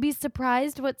great. You'd be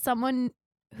surprised what someone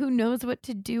who knows what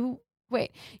to do.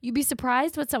 Wait, you'd be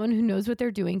surprised what someone who knows what they're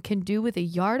doing can do with a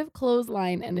yard of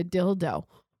clothesline and a dildo.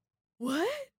 What?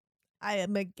 I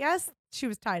am a guess she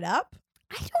was tied up.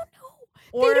 I don't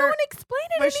know. They don't explain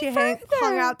it. Was she hung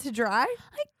out to dry?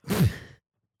 Laundry?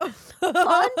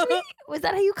 Was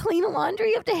that how you clean a laundry?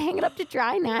 You have to hang it up to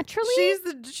dry naturally?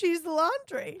 She's the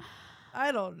laundry.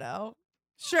 I don't know.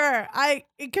 Sure,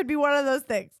 it could be one of those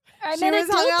things. She was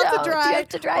hung out to dry, you have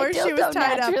to dry or she was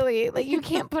tied naturally. up. Like you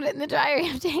can't put it in the dryer. You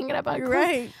have to hang it up on. You're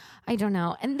right. I don't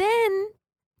know. And then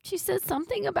she says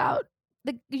something about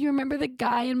you remember the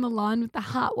guy in Milan with the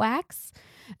hot wax?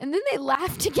 And then they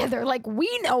laugh together like we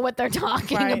know what they're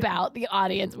talking about. The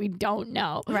audience, we don't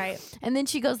know. Right. And then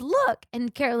she goes, look.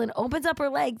 And Carolyn opens up her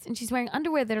legs and she's wearing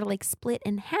underwear that are like split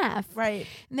in half. Right.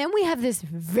 And then we have this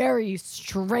very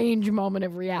strange moment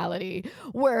of reality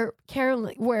where Claire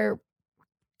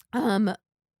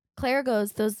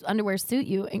goes, those underwear suit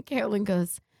you. And Carolyn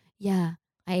goes, yeah,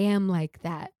 I am like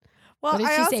that. Well, what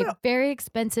did she say? Very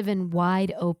expensive and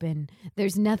wide open.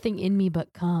 There's nothing in me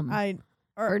but cum.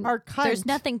 Or cunt. There's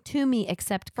nothing to me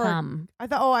except cum. I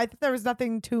thought there was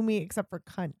nothing to me except for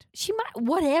cunt. She might,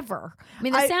 whatever. I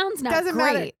mean, the sound's not doesn't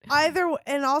great. Matter. Either,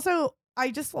 and also, I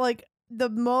just like the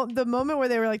moment where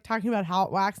they were like talking about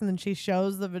hot wax and then she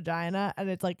shows the vagina and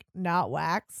it's like not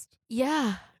waxed.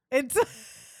 Yeah. It's.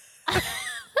 I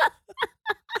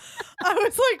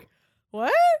was like,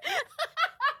 what?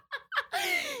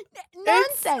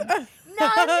 Nonsense.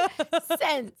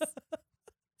 Nonsense.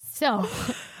 So,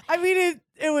 I mean,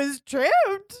 it was trimmed,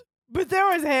 but there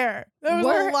was hair. There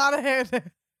was a lot of hair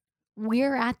there.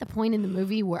 We're at the point in the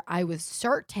movie where I was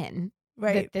certain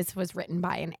that this was written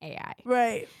by an AI.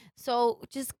 Right. So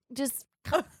just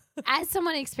as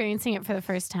someone experiencing it for the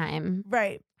first time,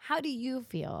 right? How do you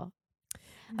feel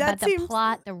about the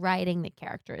plot, the writing, the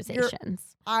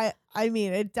characterizations? I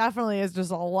mean, it definitely is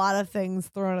just a lot of things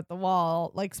thrown at the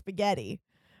wall, like spaghetti,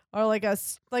 or like a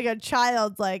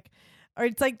child's like. Or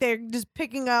it's like they're just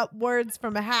picking up words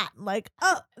from a hat. Like,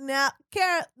 oh, now,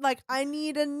 carrot. Like, I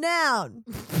need a noun.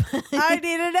 I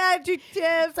need an adjective.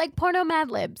 It's like porno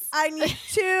Mad Libs. I need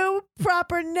 2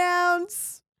 proper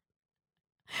nouns.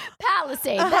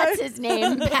 Palisade. That's his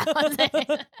name.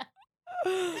 Palisade.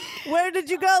 Where did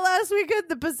you go last weekend?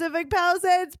 The Pacific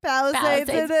Palisades? Palisades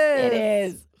it is. It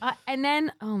is. And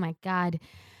then, oh my God.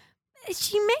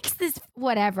 She makes this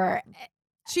whatever.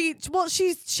 She's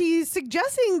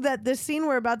suggesting that the scene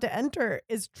we're about to enter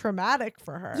is traumatic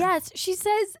for her. Yes, she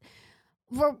says.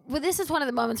 Well, this is one of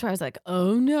the moments where I was like,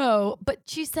 "Oh no!" But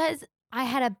she says, "I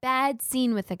had a bad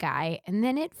scene with a guy, and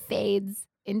then it fades,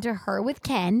 into her with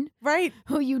Ken. Right.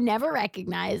 Who you never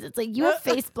recognize. It's like you have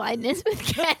face blindness with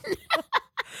Ken. Look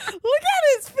at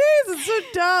his face. It's so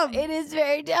dumb. It is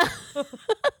very dumb. So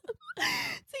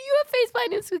you have face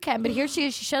blindness with Ken, but here she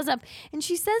is. She shows up and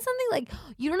she says something like,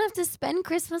 "You don't have to spend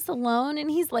Christmas alone."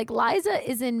 And he's like, Liza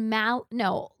is in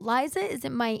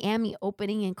Miami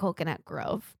opening in Coconut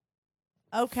Grove.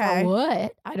 Okay. For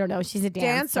what? I don't know. She's a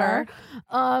dancer.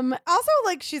 Also,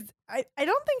 like I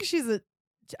don't think she's an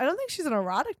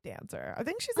erotic dancer. I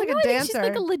think she's like a dancer. I think she's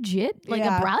like a legit,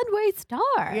 a Broadway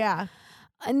star. Yeah.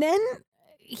 And then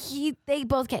they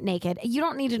both get naked. You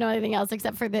don't need to know anything else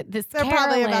except for that this they're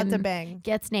probably about to bang.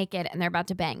 Gets naked and they're about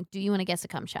to bang. Do you want to guess a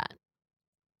cum shot?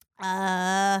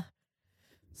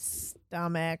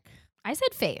 Stomach. I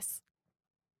said face.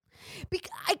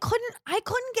 I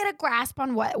couldn't get a grasp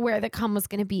on where the cum was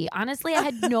going to be. Honestly, I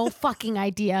had no fucking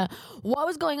idea what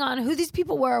was going on, who these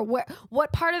people were,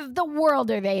 what part of the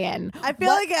world are they in. I feel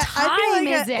like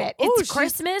it's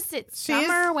Christmas, it's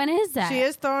summer. When is that? She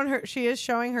is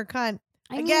showing her cunt.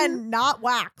 Again, not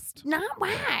waxed. Not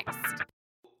waxed.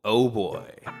 Oh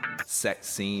boy. Sex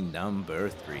scene number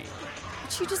 3.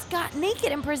 She just got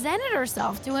naked and presented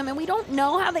herself to him, and we don't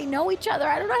know how they know each other.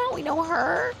 I don't know how we know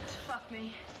her. Fuck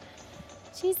me.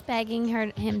 She's begging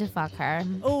him to fuck her.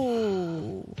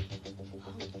 Oh.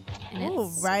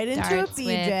 Right into a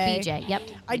BJ. BJ, yep.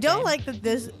 I don't like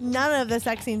that none of the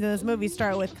sex scenes in this movie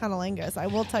start with cunnilingus. I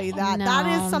will tell you that. No. That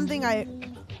is something I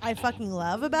fucking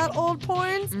love about old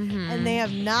porns, and they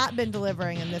have not been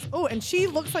delivering in this. Oh, and she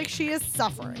looks like she is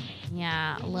suffering.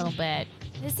 Yeah, a little bit.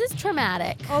 This is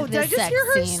traumatic. Oh, did I just hear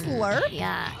her slurp?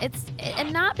 Yeah,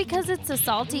 and not because it's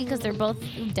assaulty, because they're both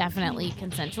definitely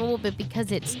consensual, but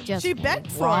because it's just she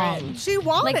begged wrong. for it. She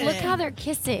wanted it. Look how they're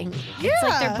kissing. Yeah. It's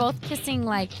like they're both kissing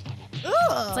like.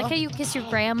 Ugh. It's like how you kiss your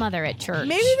grandmother at church.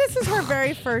 Maybe this is her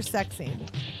very first sex scene.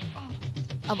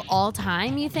 Of all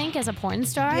time, you think, as a porn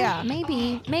star? Yeah.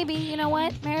 Maybe. You know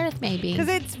what? Meredith, maybe. Because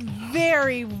it's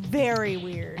very, very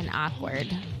weird. And awkward.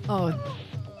 Oh,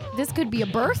 this could be a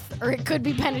birth or it could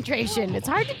be penetration. It's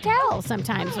hard to tell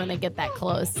sometimes when they get that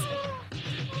close.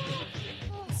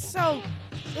 So,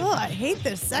 I hate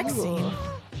this sex scene.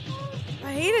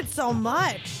 I hate it so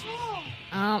much.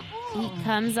 Oh, he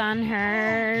comes on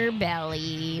her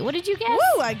belly. What did you guess?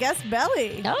 Woo, I guess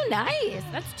belly. Oh, nice.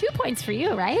 That's 2 points for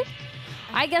you, right?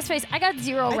 I guess face. I got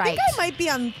 0 right. I think I might be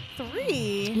on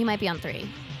 3. You might be on 3.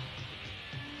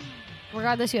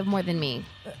 Regardless, you have more than me.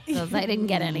 Because I didn't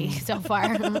get any so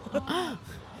far.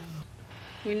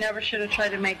 We never should have tried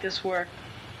to make this work.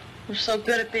 We're so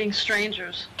good at being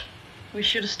strangers. We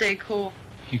should have stayed cool.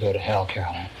 You go to hell,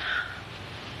 Caroline.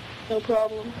 No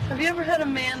problem. Have you ever had a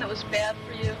man that was bad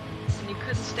for you and you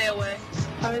couldn't stay away?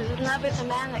 I was in love with the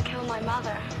man that killed my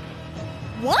mother.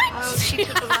 What? Oh, she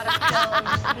took a lot of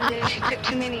pills. One day she took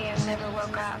too many and never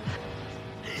woke up.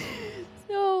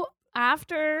 So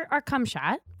after our cum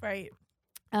shot, right?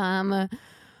 I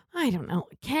don't know.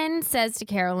 Ken says to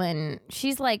Carolyn,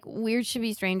 she's like, "We should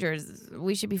be strangers.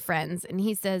 We should be friends." And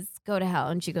he says, "Go to hell."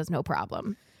 And she goes, "No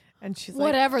problem." And she's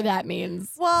whatever like, that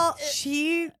means. Well,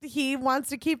 he wants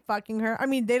to keep fucking her. I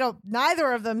mean,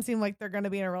 neither of them seem like they're going to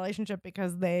be in a relationship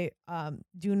because they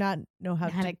do not know how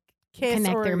to kiss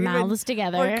connect or their mouths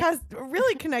together, or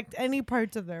really connect any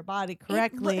parts of their body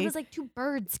correctly. It was like 2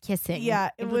 birds kissing. Yeah,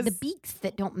 it was the beaks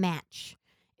that don't match.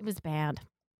 It was bad.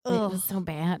 Ugh. It was so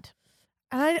bad.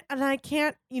 And I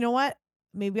can't. You know what?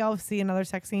 Maybe I'll see another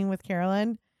sex scene with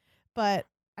Carolyn, but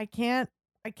I can't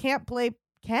play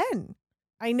Ken.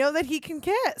 I know that he can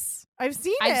kiss. I've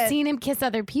seen him kiss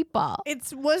other people.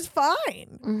 It was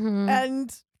fine. Mm-hmm.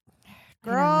 And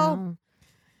girl,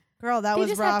 that was rough. They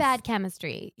just had bad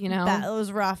chemistry, you know? It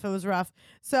was rough. It was rough.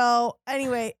 So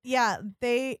anyway, yeah,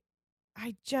 I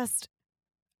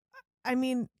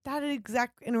mean, that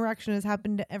exact interaction has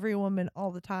happened to every woman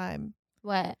all the time.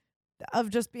 What?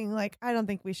 Of just being like, I don't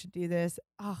think we should do this.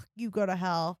 Oh, you go to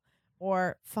hell.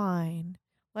 Or fine.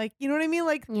 Like, you know what I mean?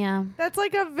 Like, yeah, that's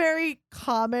like a very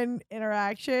common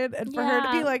interaction. And for her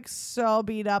to be like so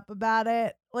beat up about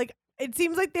it, like, it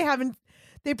seems like they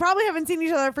probably haven't seen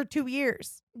each other for 2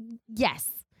 years. Yes.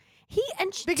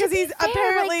 Because he's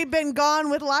apparently been gone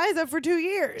with Liza for 2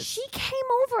 years. She came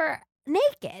over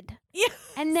naked. Yeah.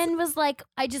 And then was like,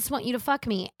 I just want you to fuck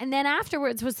me. And then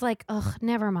afterwards was like, ugh,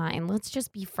 never mind. Let's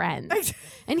just be friends.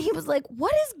 And he was like,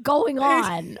 what is going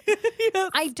on?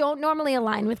 Yes. I don't normally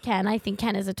align with Ken. I think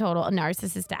Ken is a total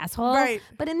narcissist asshole. Right.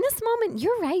 But in this moment,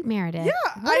 you're right, Meredith.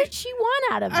 Yeah. What did she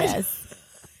want out of this?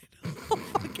 I don't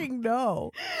fucking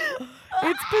know.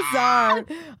 It's bizarre.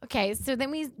 Okay, so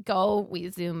then we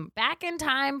zoom back in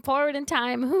time, forward in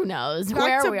time. Who knows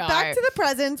where we are? Back to the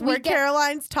present, where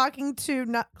Caroline's talking to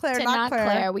not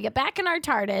Claire. We get back in our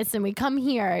TARDIS and we come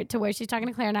here to where she's talking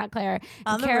to Claire, not Claire.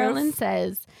 And Carolyn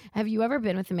says, "Have you ever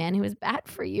been with a man who was bad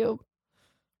for you?"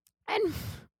 And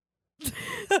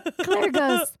Claire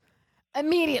goes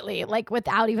immediately, like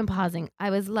without even pausing, I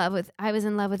was in love with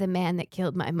a man that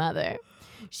killed my mother.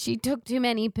 She took too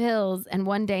many pills and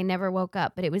one day never woke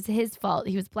up, but it was his fault.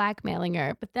 He was blackmailing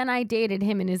her. But then I dated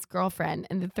him and his girlfriend,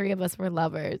 and the three of us were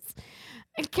lovers.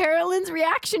 And Carolyn's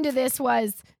reaction to this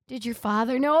was, did your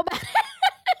father know about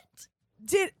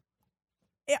it?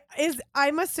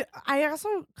 I also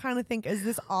kind of think, is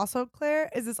this also Claire?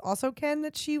 Is this also Ken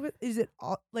that she was? Is it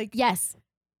all like? Yes.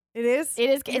 It is? It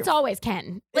is. It's always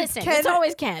Ken. Listen, it's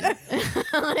always Ken. Listen,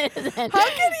 how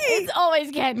can he? It's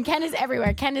always Ken. Ken is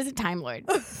everywhere. Ken is a Time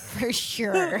Lord. For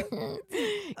sure.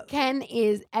 Ken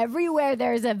is everywhere.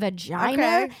 There's a vagina.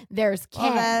 Okay. There's Ken.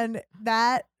 Well, then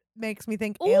that makes me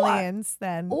think aliens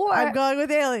then. Or I'm going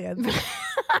with aliens.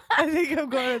 I think I'm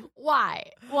going with...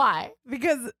 Why?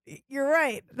 Because you're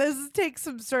right. This takes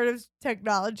some sort of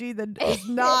technology that is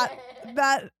not...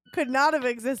 that could not have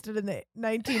existed in the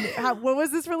what was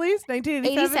this released?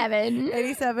 1987?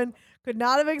 87. Could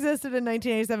not have existed in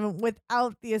 1987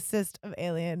 without the assist of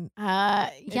alien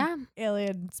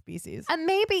species.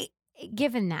 Maybe,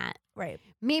 given that. Right.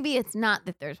 Maybe it's not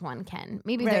that there's one Ken.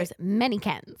 Maybe there's many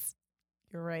Kens.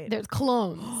 You're right. There's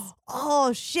clones.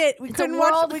 Oh shit! We couldn't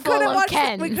watch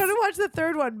the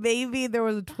third one. Maybe there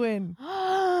was a twin.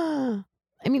 I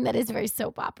mean, that is very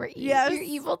soap opera-y. Yes. Your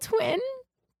evil twin.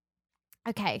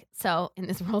 Okay, so in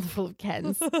this world full of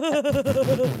Kens,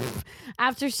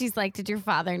 after she's like, "Did your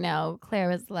father know?" Claire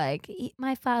was like,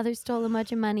 "My father stole a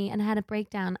bunch of money and had a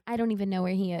breakdown. I don't even know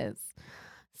where he is."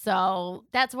 So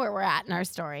that's where we're at in our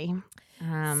story.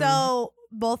 So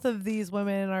both of these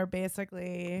women are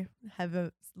basically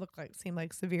seem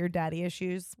like severe daddy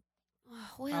issues.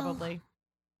 Well, probably.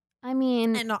 I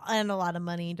mean, and a lot of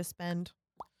money to spend.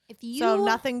 So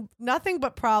nothing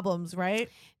but problems, right?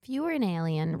 If you were an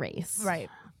alien race, right,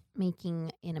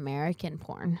 making an American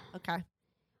porn, okay,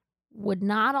 would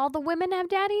not all the women have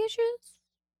daddy issues?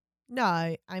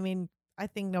 No, I mean, I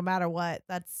think no matter what,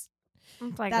 that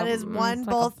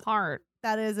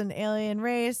is an alien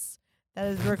race that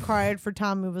is required for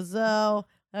Tommy Wiseau.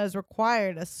 That is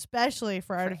required, especially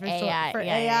for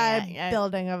AI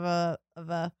building of a.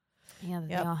 Yeah,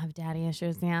 they all have daddy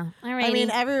issues. Yeah. Alrighty. I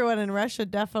mean, everyone in Russia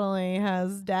definitely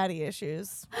has daddy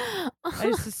issues. I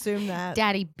just assume that.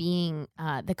 Daddy being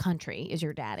the country is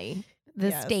your daddy.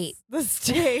 The state. The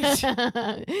state.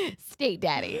 State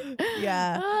daddy.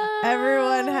 Yeah.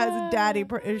 Everyone has a daddy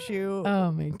issue.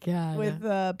 Oh, my God. With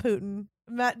Putin.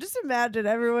 Just imagine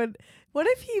everyone. What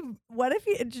if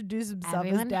he introduced himself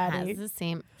as daddy? Has the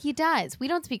same. He does. We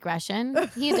don't speak Russian.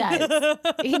 He does.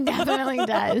 He definitely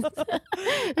does.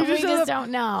 And we just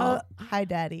don't know. Hi,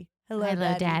 daddy. Hello,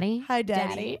 daddy. Hi,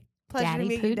 daddy. Pleasure daddy to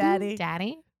meet Putin? you,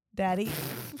 daddy. Daddy.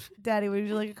 Daddy, would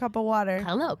you like a cup of water?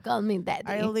 Hello, call me daddy.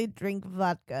 I only drink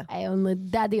vodka.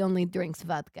 Daddy only drinks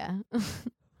vodka.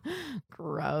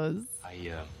 Gross.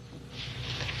 I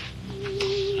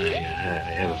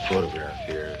have a photograph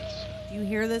here. Do you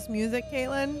hear this music,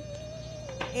 Caitlin?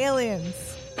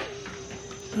 Aliens.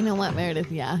 You know what,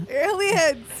 Meredith? Yeah.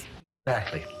 Aliens.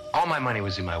 Exactly. All my money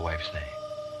was in my wife's name.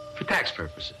 For tax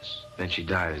purposes. Then she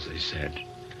died, as I said.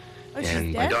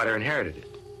 And my daughter inherited it.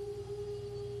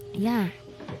 Yeah.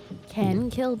 Ken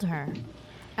killed her.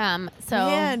 So.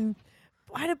 Man,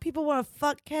 why do people want to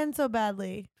fuck Ken so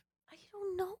badly? I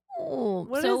don't know.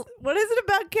 What is it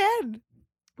about Ken?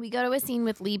 We go to a scene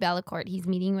with Lee Bellicourt. He's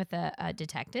meeting with a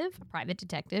detective, a private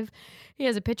detective. He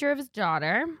has a picture of his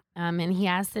daughter, and he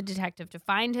asks the detective to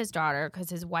find his daughter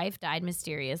because his wife died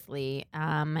mysteriously,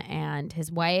 and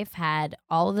his wife had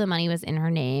all of the money was in her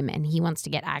name, and he wants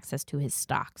to get access to his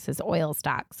stocks, his oil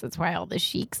stocks. That's why all the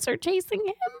sheiks are chasing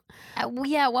him. At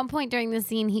one point during the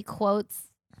scene, he quotes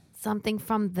something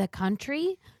from the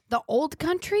country. The old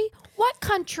country? What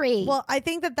country? Well, I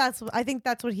think that's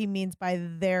what he means by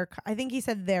their. I think he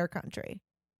said their country.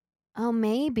 Oh,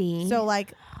 maybe.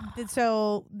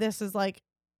 So this is like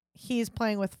he's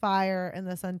playing with fire in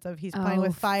the sense of he's playing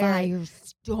with fire.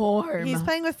 Firestorm. He's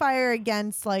playing with fire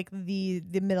against like the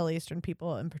Middle Eastern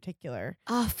people in particular.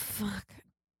 Oh fuck!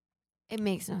 It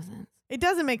makes no sense. It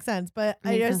doesn't make sense, but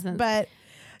but.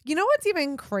 You know what's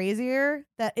even crazier?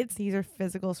 That these are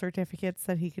physical certificates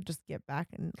that he could just get back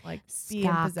and like be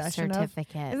in possession of.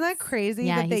 Isn't that crazy?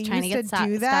 Yeah, that they he's trying used to get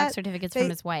do that. Stock certificates from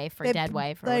his wife or dead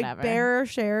wife or like whatever. Bearer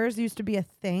shares used to be a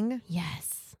thing.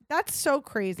 Yes, That's so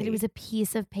crazy. That it was a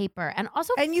piece of paper. And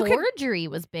also And forgery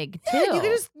was big too. Yeah, you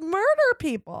could just murder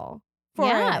people for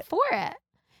it.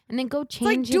 And then go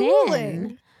change it's like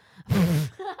dueling. it in.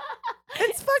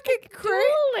 It's fucking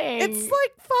crazy. It's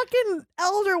like fucking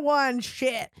Elder Wand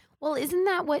shit. Well, isn't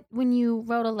that what, when you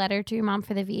wrote a letter to your mom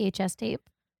for the VHS tape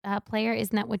player,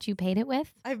 isn't that what you paid it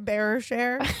with? I bearer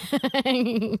share.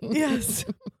 Yes,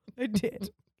 I did.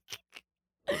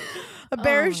 A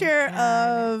bearer share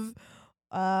of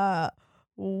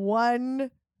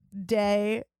 1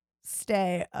 day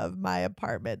stay of my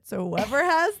apartment. So whoever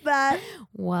has that,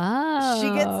 wow, she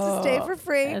gets to stay for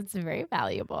free. That's very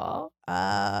valuable.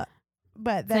 But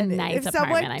then it's a nice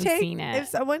apartment. I've seen it. If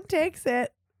someone takes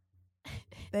it,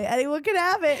 anyone can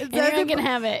have it. Anyone can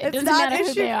have it. It doesn't matter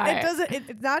who they are.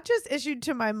 It's not just issued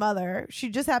to my mother. She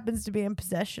just happens to be in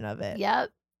possession of it. Yep.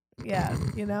 Yeah,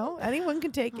 anyone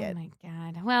can take it. Oh my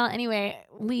God. Well, anyway,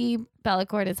 Lee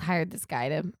Bellicourt has hired this guy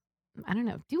to, I don't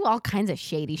know, do all kinds of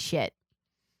shady shit.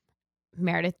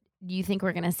 Meredith, do you think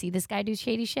we're going to see this guy do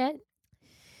shady shit?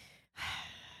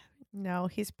 No,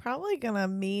 he's probably going to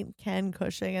meet Ken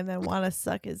Cushing and then want to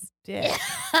suck his dick.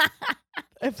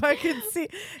 If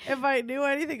I knew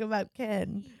anything about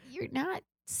Ken. You're not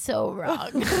so wrong.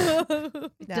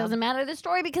 It doesn't matter the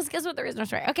story because guess what? There is no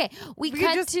story. Okay, we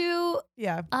cut to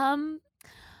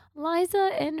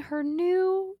Liza and her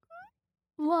new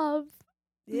love,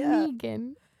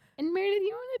 Megan. And Meredith,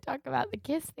 you want to talk about the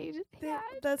kiss they just had?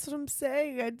 That's what I'm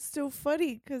saying. It's so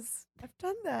funny because I've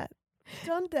done that.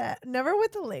 Never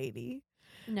with a lady.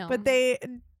 No. But they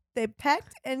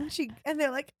pecked and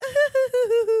they're like,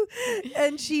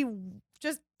 and she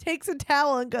just takes a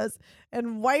towel and goes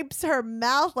and wipes her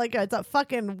mouth like it's a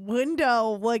fucking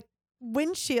windshield.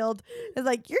 It's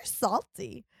like, you're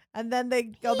salty. And then they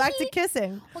go back to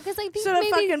kissing. Well, because I think should have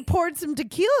fucking poured some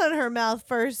tequila in her mouth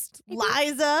first,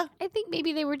 Liza. I think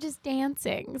maybe they were just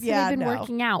dancing. So yeah, they've been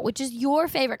working out, which is your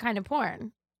favorite kind of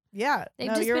porn. Yeah. They've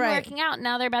just been working out. And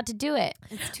now they're about to do it.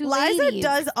 It's two Liza ladies.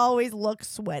 does always look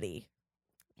sweaty.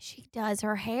 She does.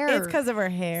 Her hair. It's because of her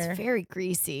hair. It's very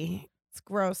greasy. It's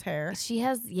gross hair. She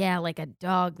has, like a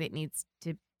dog that needs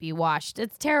to be washed.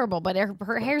 It's terrible, but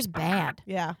her hair's bad.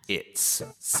 Yeah. It's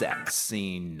sex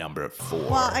scene number 4.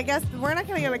 Well, I guess we're not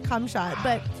going to get a cum shot,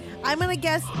 but I'm going to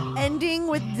guess ending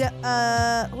with the,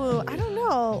 I don't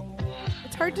know.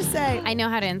 It's hard to say. I know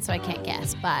how to end, so I can't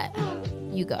guess, but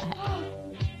you go ahead.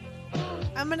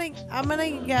 I'm gonna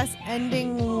guess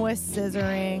ending with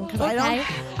scissoring because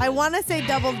I want to say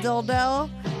double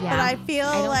dildo, but I feel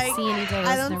like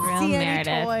I don't see any toys.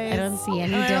 I don't see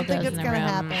any dildos. I don't think it's in the gonna room.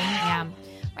 happen. Yeah.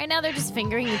 Right now they're just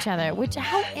fingering each other, which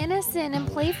how innocent and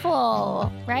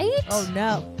playful, right? Oh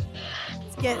no.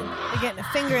 They're getting a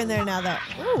finger in there now though.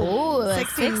 Ooh,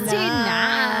 69.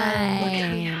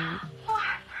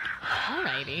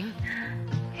 Alrighty.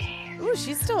 Ooh,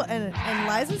 she's still and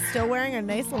Liza's still wearing a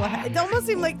nice little head. It almost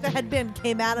seemed like the headband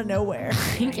came out of nowhere.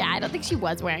 Yeah, I don't think she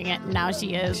was wearing it. Now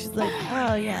she is. She's like,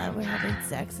 oh yeah, we're having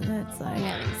sex, and it's like,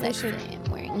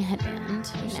 I'm wearing a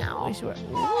headband now. Ooh.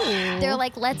 They're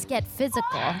like, let's get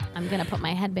physical. I'm gonna put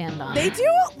my headband on. They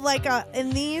do like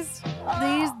in these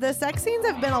the sex scenes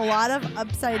have been a lot of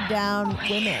upside down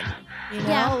women. You know,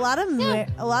 Yeah. a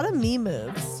lot of me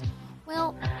moves.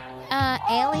 Well,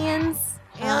 aliens.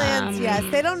 Yes,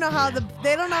 they don't know how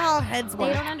heads work.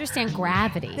 They don't understand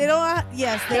gravity. They don't.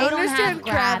 Yes, they don't understand have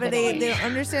gravity. They don't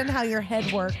understand how your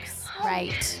head works.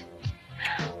 Right.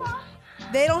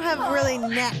 They don't have really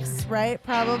necks, right?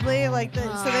 Probably so they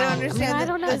don't understand. I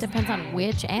don't know. It depends on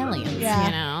which aliens. Yeah,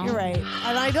 you know. You're right,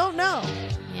 and I don't know.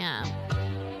 Yeah.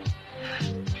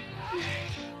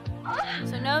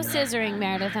 So no scissoring,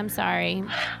 Meredith. I'm sorry.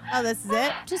 Oh, this is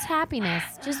it. Just happiness.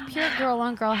 Just pure girl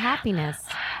on girl happiness.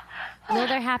 Will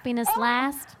their happiness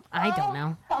last? I don't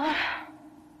know.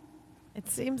 It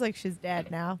seems like she's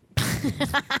dead now.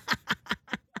 The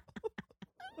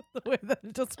way that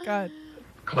it just got.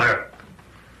 Claire.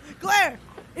 Claire!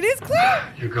 It is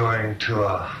Claire! You're going to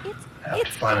have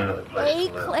to find another place Hey,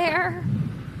 to live. Claire.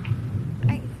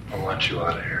 I want you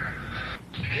out of here.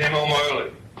 I came home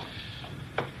early.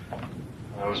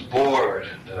 I was bored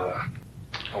and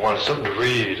I wanted something to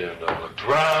read, and I looked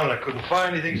around, I couldn't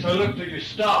find anything, so I looked at your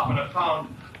stuff and I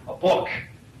found a book.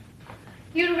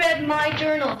 You read my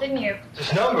journal, didn't you?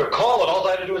 This number, call it. All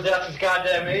I had to do was ask this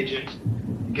goddamn agent.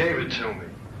 He gave it to me.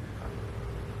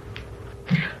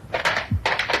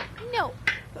 No.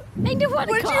 I don't want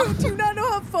to call. Do you not know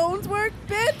how phones work,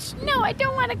 bitch? No, I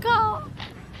don't want to call.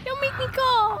 Don't make me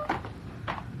call.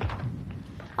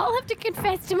 I'll have to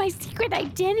confess to my secret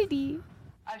identity.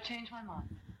 I've changed my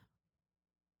mind.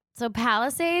 So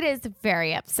Palisade is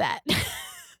very upset.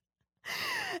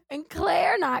 And Claire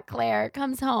Claire, not Claire,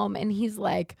 comes home and he's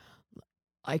like,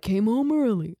 I came home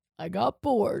early. I got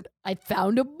bored. I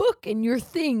found a book in your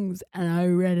things and I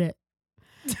read it.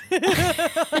 She's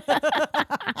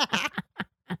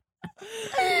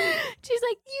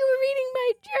like, you were reading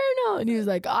my journal. And he was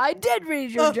like, I did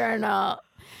read your journal.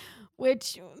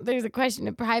 Which, there's a question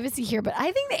of privacy here, but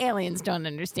I think the aliens don't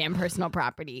understand personal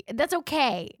property. That's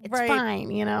okay. It's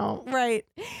fine, you know? Right.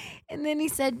 And then he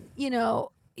said, you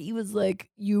know, he was like,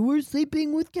 you were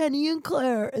sleeping with Kenny and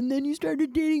Claire, and then you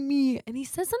started dating me. And he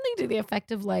says something to the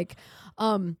effect of like,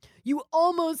 you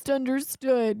almost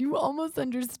understood. You almost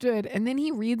understood. And then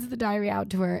he reads the diary out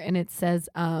to her, and it says,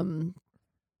 what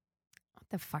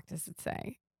the fuck does it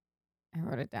say? I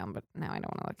wrote it down, but now I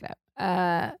don't want to look it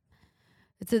up.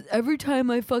 It says, every time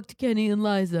I fucked Kenny and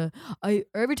Liza,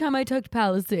 every time I fucked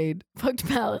Palisade,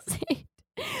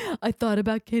 I thought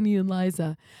about Kenny and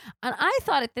Liza. And I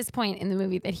thought at this point in the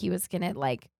movie that he was going to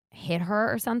like hit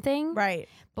her or something. Right.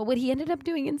 But what he ended up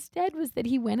doing instead was that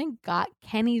he went and got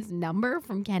Kenny's number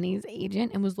from Kenny's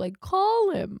agent and was like, call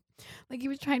him. Like he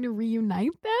was trying to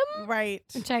reunite them. Right.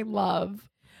 Which I love.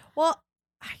 Well,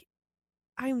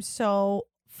 I'm so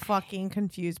fucking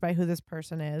confused by who this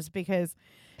person is because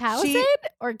Palisade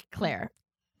or Claire?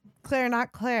 Claire,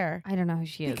 not Claire. I don't know who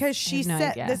she is. Because she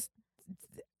said this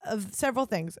of several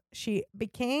things. She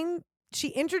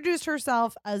introduced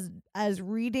herself as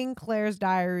reading Claire's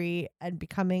diary and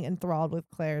becoming enthralled with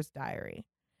Claire's diary.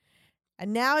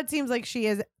 And now it seems like she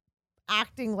is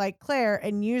acting like Claire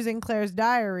and using Claire's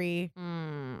diary.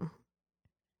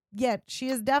 Yet she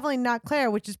is definitely not Claire,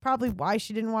 which is probably why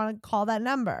she didn't want to call that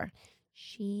number.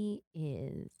 She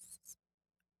is.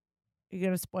 You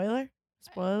gonna spoiler?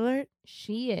 Spoiler alert?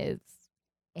 She is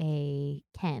a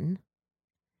Ken.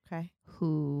 Okay.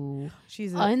 Who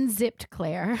she's unzipped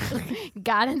Claire,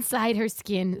 got inside her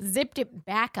skin, zipped it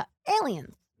back up.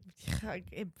 Aliens.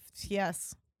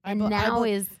 Yes. And now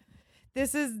is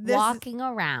walking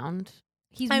around.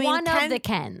 He's one of the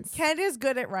Kens. Ken is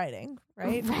good at writing,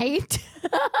 right? Right?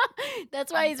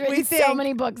 That's why he's written so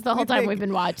many books the whole time we've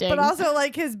been watching. But also,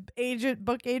 like, his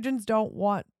book agents don't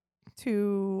want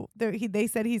to. They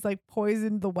said he's like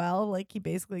poisoned the well. Like he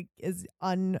basically is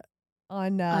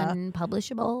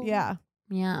unpublishable. Yeah.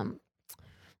 Yeah.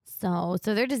 So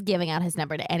they're just giving out his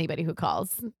number to anybody who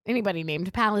calls. Anybody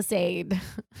named Palisade.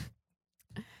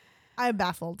 I'm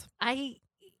baffled. Anyway,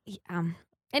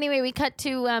 we cut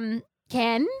to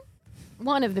Ken,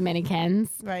 one of the many Kens,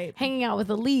 right, hanging out with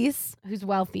Elise, who's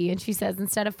wealthy, and she says,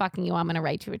 instead of fucking you, I'm going to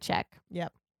write you a check.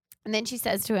 Yep. And then she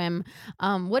says to him,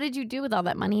 what did you do with all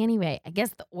that money anyway? I guess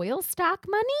the oil stock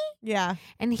money? Yeah.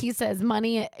 And he says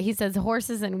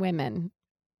horses and women.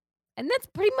 And that's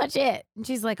pretty much it. And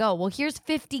she's like, oh, well, here's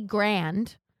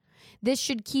 $50,000. This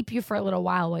should keep you for a little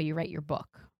while you write your book.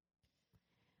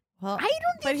 Well, I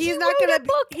don't think he's not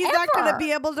gonna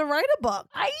be able to write a book.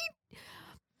 I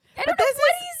don't know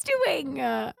what he's doing.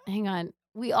 Hang on.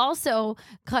 We also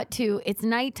cut to it's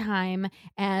nighttime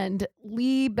and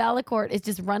Lee Bellicourt is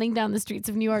just running down the streets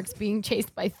of New York being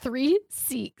chased by 3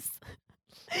 Sikhs.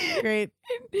 Great.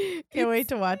 Can't wait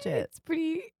to watch it. It's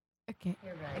pretty okay.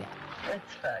 You're right.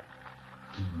 That's fun.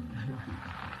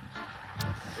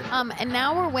 And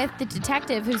now we're with the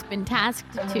detective who's been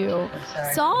tasked to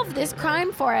solve this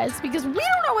crime for us because we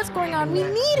don't know what's going on. We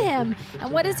need him.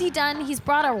 And what has he done? He's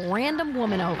brought a random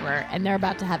woman over and they're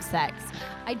about to have sex.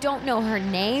 I don't know her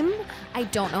name. I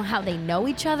don't know how they know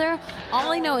each other.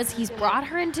 All I know is he's brought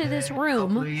her into this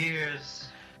room. Couple of years.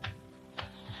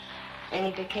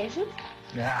 Any good cases?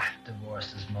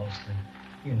 Divorces mostly.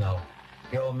 You know,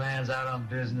 the old man's out on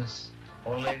business.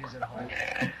 Old lady's at home.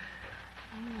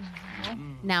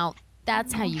 Now,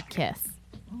 that's how you kiss.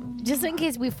 Just in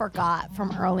case we forgot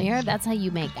from earlier, that's how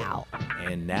you make out.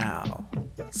 And now,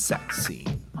 sex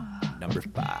scene number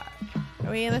 5.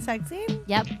 Are we in a sex scene?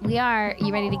 Yep, we are.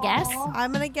 You ready to guess?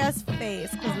 I'm going to guess face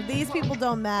because these people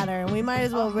don't matter and we might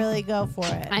as well really go for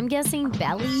it. I'm guessing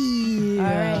belly. All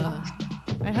right.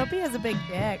 I hope he has a big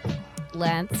dick.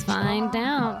 Let's find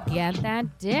out. Get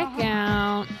that dick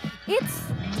out. It's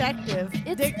detective.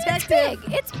 It's big.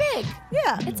 It's big.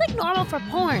 Yeah. It's like normal for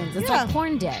porns. It's like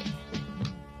porn dick.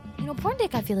 You know, porn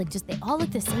dick, I feel like they all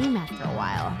look the same after a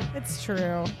while. It's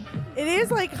true. It is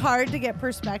like hard to get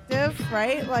perspective,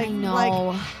 right? Like, I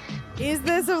know. Is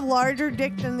this a larger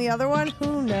dick than the other one?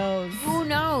 Who knows? Who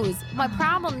knows? My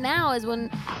problem now is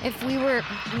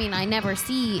I never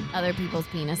see other people's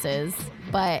penises,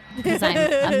 but because I'm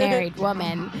a married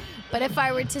woman. But if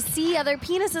I were to see other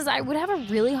penises, I would have a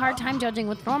really hard time judging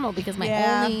what's normal because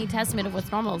my only testament of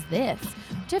what's normal is this,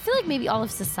 which I feel like maybe all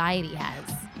of society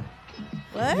has.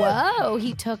 What? Whoa,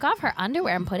 he took off her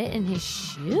underwear and put it in his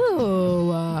shoe.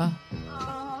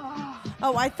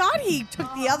 Oh, I thought he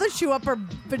took the other shoe up her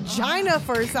vagina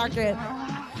for a second.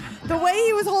 The way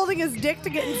he was holding his dick to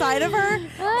get inside of her,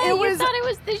 thought it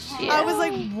was the shoe. I was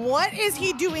like, what is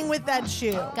he doing with that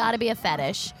shoe? Gotta be a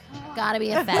fetish. Gotta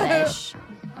be a fetish.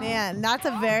 Man, that's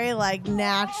a very like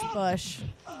Natch Bush.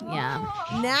 Yeah.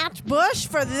 Natch Bush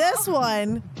for this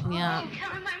one. Yeah.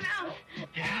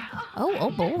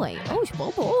 Oh boy. Oh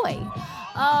boy.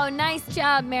 Oh, nice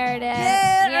job, Meredith.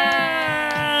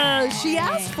 Yeah. She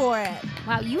asked for it.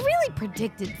 Wow, you really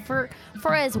predicted for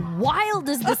as wild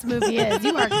as this movie is.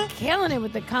 You are killing it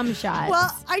with the cum shots. Well,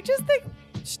 I just think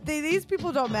these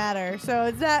people don't matter. So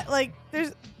it's not like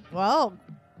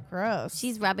gross.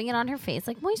 She's rubbing it on her face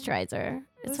like moisturizer.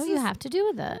 It's what you have to do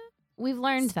with it. We've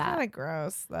learned that. Kind of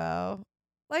gross, though.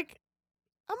 Like,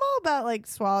 I'm all about like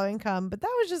swallowing cum, but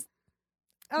that was just,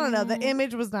 I don't know. The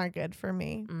image was not good for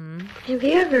me. Have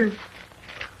you ever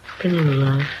been in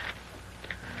love?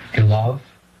 In love?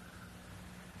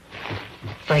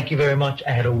 Thank you very much.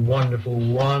 I had a wonderful,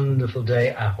 wonderful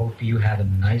day. I hope you had a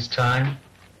nice time.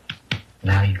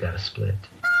 Now you got to split.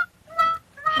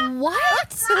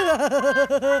 What?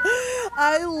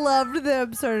 I loved the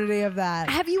absurdity of that.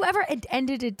 Have you ever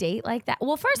ended a date like that?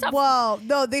 Well, first off, whoa,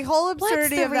 no, the whole absurdity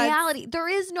what's the of reality? There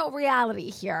is no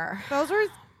reality here. Those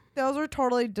were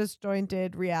totally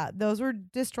disjointed. Those were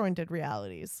disjointed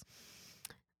realities.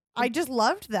 I just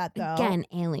loved that though. Again,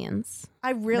 aliens.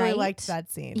 I really liked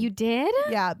that scene. You did?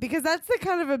 Yeah, because that's the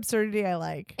kind of absurdity I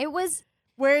like. It was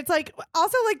where it's like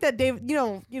also like that David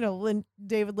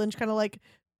Lynch kind of like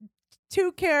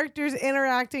two characters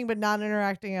interacting but not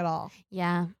interacting at all.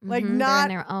 Yeah. Like they're not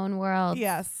in their own world.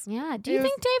 Yes. Yeah. Do you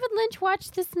think David Lynch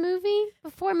watched this movie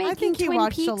before making I think he Twin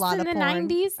watched Peaks a lot in of the porn.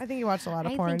 90s? I think he watched a lot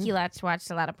of porn. I think he watched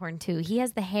a lot of porn too. He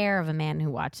has the hair of a man who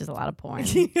watches a lot of porn.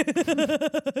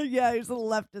 Yeah, he's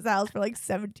left his house for like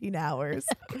 17 hours.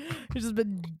 He's just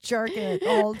been jerking it the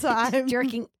whole time.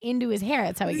 Jerking into his hair.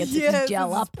 That's how he gets it to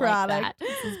gel up product. like that.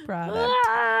 This is product.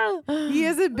 He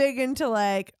isn't big into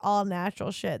like all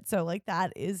natural shit. So like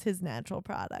that is his natural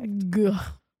product.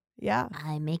 Yeah.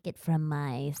 I make it from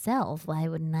myself. Why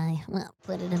wouldn't I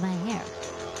put it in my hair?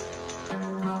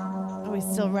 Oh, he's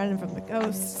still running from the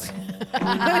ghosts.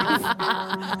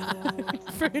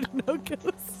 Afraid of no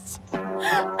ghosts.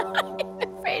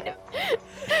 I'm afraid of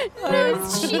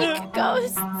those chic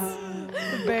ghosts.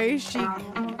 Very chic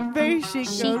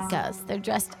Chic ghosts. They're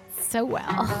dressed so well.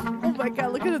 Oh my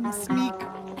god, look at them sneak.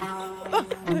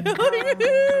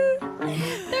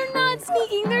 They're not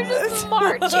sneaking, they're just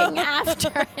marching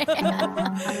after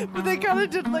him. But they kind of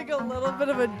did like a little bit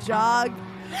of a jog.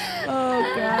 Oh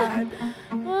god.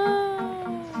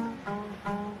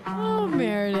 Oh,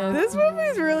 Meredith. This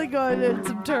movie's really going in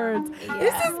some turns. Yeah.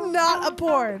 This is not a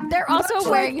porn. They're also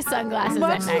wearing sunglasses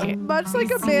at night. Much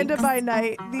like Amanda by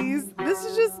Night, this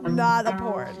is just not a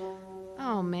porn.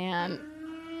 Oh man.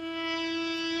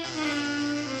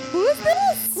 Who is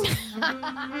this?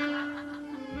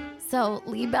 So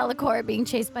Lee Bellicourt, being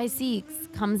chased by Sikhs,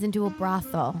 comes into a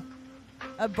brothel.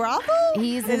 A brothel?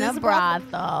 He's in a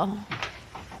brothel.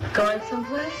 Going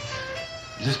someplace?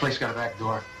 This place got a back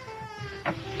door.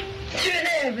 Through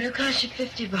there, but it'll cost you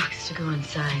 $50 to go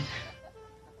inside.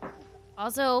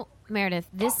 Also, Meredith,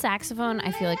 this saxophone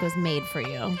I feel like was made for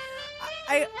you.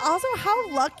 How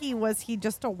lucky was he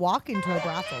just to walk into a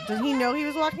brothel? Did he know he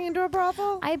was walking into a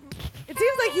brothel? It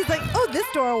seems like he's like, oh, this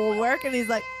door will work, and he's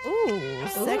like, ooh,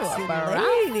 sexy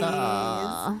ladies.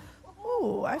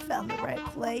 Ooh, I found the right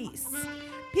place.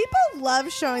 People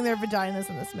love showing their vaginas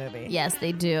in this movie. Yes,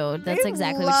 they do. That's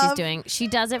exactly what she's doing. She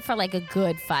does it for like a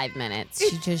good 5 minutes.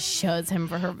 She just shows him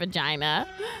for her vagina.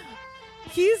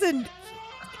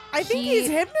 I think he's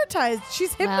hypnotized.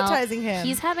 She's hypnotizing him.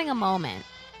 He's having a moment.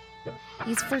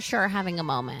 He's for sure having a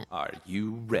moment. Are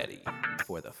you ready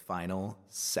for the final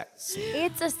sex scene?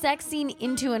 It's a sex scene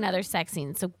into another sex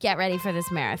scene, so get ready for this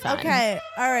marathon. Okay,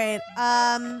 all right.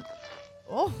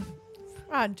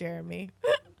 Ron Jeremy.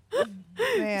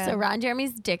 Man. So Ron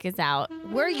Jeremy's dick is out.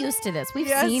 We're used to this. We've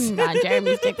seen Ron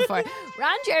Jeremy's dick before.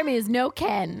 Ron Jeremy is no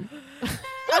Ken.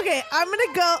 Okay, I'm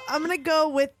gonna go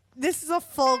with this is a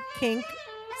full kink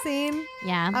scene.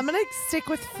 Yeah. I'm gonna stick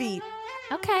with feet.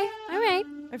 Okay, all right.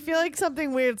 I feel like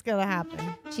something weird's gonna happen.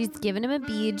 She's giving him a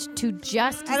beej to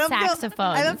just a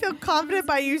saxophone. I don't feel confident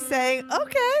by you saying,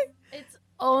 okay. It's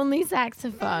only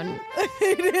saxophone.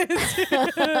 It is.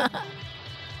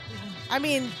 I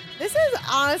mean, this is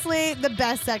honestly the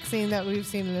best sex scene that we've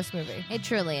seen in this movie. It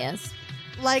truly is.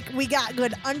 Like, we got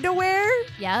good underwear.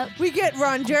 Yep. We get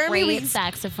Ron Jeremy. Great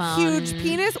saxophone. Huge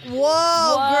penis.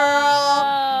 Whoa,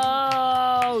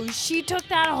 girl. Wow, she took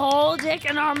that whole dick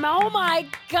in her mouth. Oh my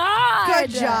God.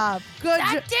 Good job.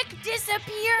 That dick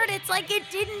disappeared. It's like it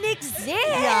didn't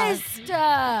exist.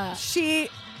 Yeah.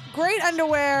 Great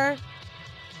underwear.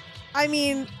 I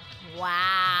mean,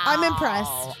 wow. I'm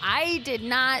impressed. I did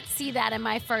not see that in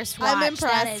my first watch. I'm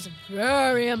impressed. That is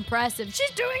very impressive.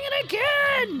 She's doing it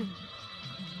again.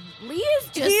 Lee is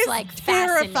just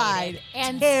terrified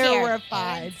and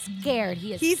terrified. Scared.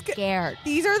 He's scared.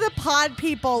 These are the pod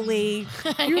people, Lee.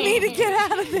 You need to get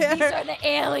out of there. These are the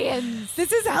aliens.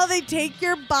 This is how they take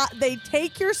your they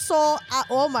take your soul out.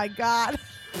 Oh my God.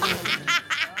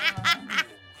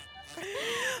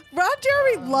 Ron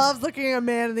Jeremy loves looking a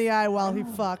man in the eye while he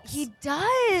fucks. He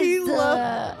does. He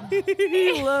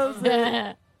loves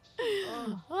it.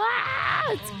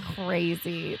 It's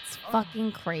crazy. It's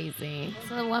fucking crazy.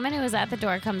 So the woman who was at the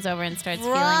door comes over and starts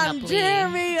feeling Ron up Lee.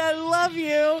 Jeremy, I love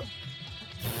you.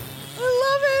 I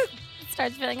love it.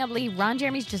 Starts feeling up Lee. Ron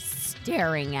Jeremy's just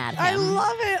staring at him. I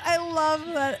love it. I love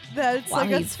that it's While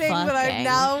like a he's thing that I've fucking.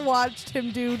 now watched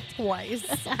him do twice.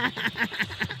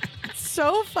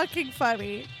 So fucking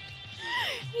funny.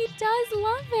 He does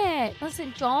love it.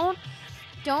 Listen, don't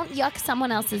yuck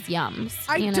someone else's yums.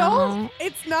 I don't.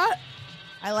 It's not.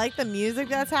 I like the music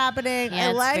that's happening.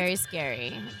 Yeah, it's very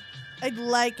scary. I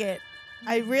like it.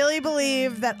 I really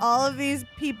believe that all of these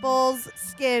people's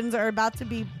skins are about to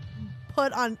be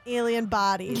put on alien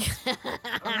bodies.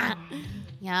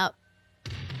 Yep.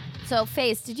 So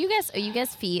face, did you guess? Oh, you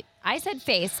guessed feet. I said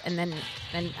face, and then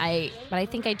but I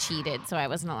think I cheated, so I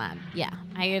wasn't allowed. Yeah,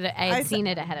 I had seen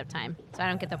it ahead of time, so I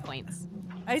don't get the points.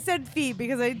 I said feet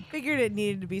because I figured it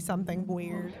needed to be something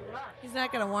weird. He's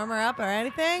not gonna warm her up or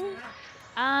anything.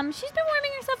 She's been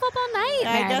warming herself up all night.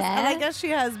 I guess she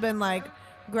has been like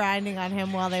grinding on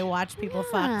him while they watch people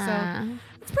fuck. So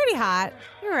it's pretty hot.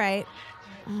 You're right.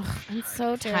 Ugh, I'm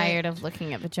so tired of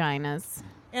looking at vaginas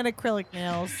and acrylic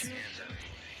nails.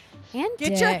 And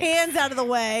get your hands out of the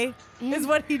way, is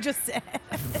what he just said.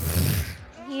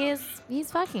 He's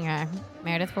fucking her.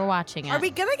 Meredith, we're watching it. Are we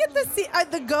gonna get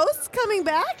the ghosts coming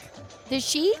back? The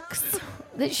sheiks?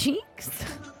 The sheiks?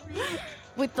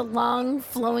 With the long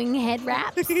flowing head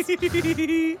wraps?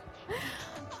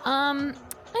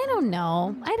 I don't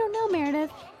know,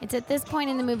 Meredith. It's at this point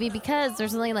in the movie because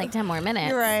there's only like 10 more minutes.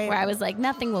 You're right. Where I was like,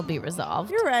 nothing will be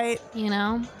resolved. You're right. You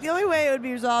know? The only way it would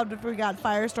be resolved if we got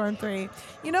Firestorm 3.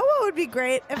 You know what would be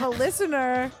great? If a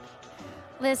listener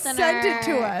sent it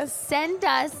to us. Send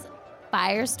us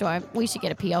Firestorm. We should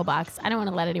get a P.O. box. I don't want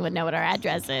to let anyone know what our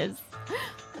address is.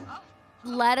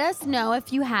 Let us know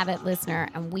if you have it, listener,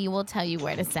 and we will tell you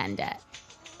where to send it.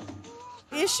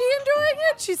 Is she enjoying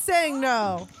it? She's saying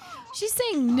no. She's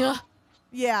saying no.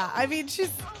 Yeah, I mean, she's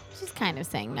kind of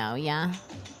saying no, yeah.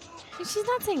 She's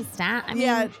not saying stat. I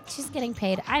mean, she's getting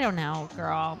paid. I don't know,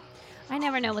 girl. I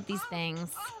never know with these things.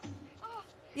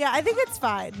 Yeah, I think it's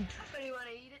fine. You want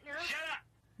to eat it now? Shut up.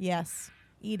 Yes,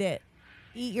 eat it.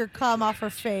 Eat your cum off her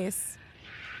face.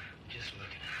 Just look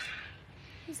at us.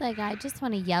 He's like, I just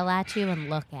want to yell at you and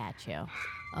look at you.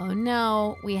 Oh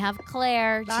no, we have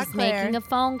Claire. Not she's Claire. making a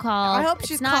phone call. I hope it's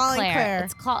she's not calling Claire.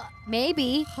 It's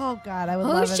maybe. Oh God, I would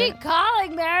love it. Who's she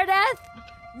calling, Meredith?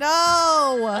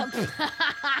 No.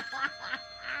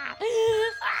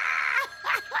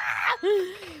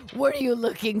 What are you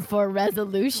looking for?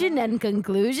 Resolution and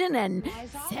conclusion and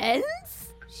sense?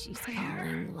 She's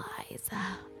calling Liza.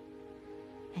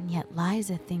 And yet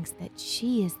Liza thinks that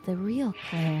she is the real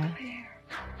Claire.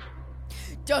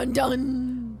 Dun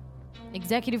dun.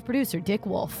 Executive producer Dick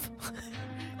Wolf.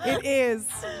 It is.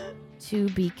 To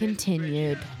be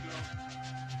continued.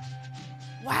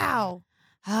 Wow.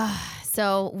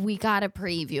 So we got a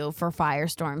preview for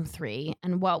Firestorm 3,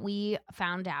 and what we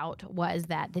found out was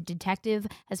that the detective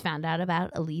has found out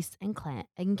about Elise and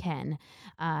Ken.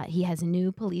 He has a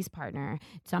new police partner.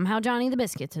 Somehow Johnny the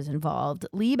Biscuits is involved.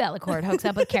 Lee Bellicourt hooks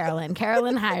up with Carolyn.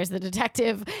 Carolyn hires the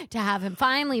detective to have him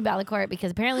find Lee Bellicourt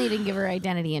because apparently he didn't give her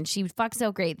identity, and she fucked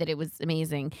so great that it was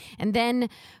amazing. And then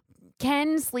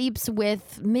Ken sleeps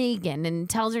with Megan and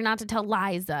tells her not to tell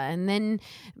Liza, and then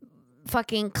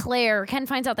fucking Ken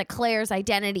finds out that Claire's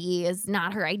identity is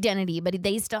not her identity, but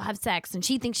they still have sex, and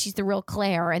she thinks she's the real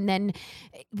Claire, and then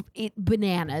it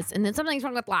bananas, and then something's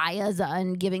wrong with Liza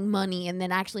and giving money, and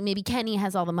then actually maybe Kenny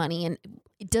has all the money, and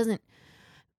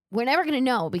we're never going to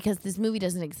know because this movie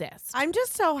doesn't exist. I'm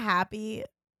just so happy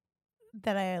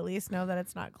that I at least know that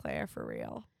it's not Claire for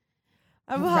real.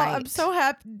 I'm so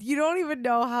happy. You don't even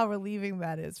know how relieving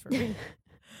that is for me.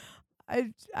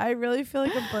 I really feel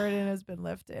like a burden has been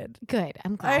lifted. Good.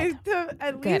 I'm glad.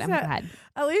 I'm glad.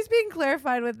 At least being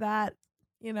clarified with that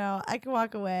you know, I can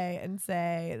walk away and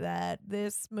say that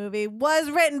this movie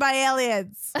was written by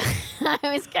aliens. I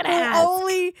was going to who ask.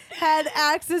 only had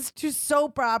access to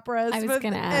soap operas. I was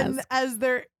going to ask. And as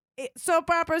their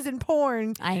soap operas and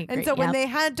porn. I agree. And so when they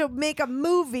had to make a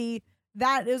movie,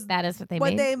 that is what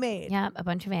they made. Yeah, a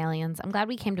bunch of aliens. I'm glad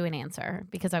we came to an answer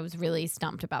because I was really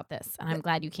stumped about this, and I'm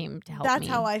glad you came to help me. That's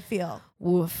how I feel.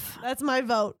 Woof. That's my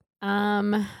vote.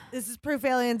 This is proof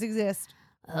aliens exist.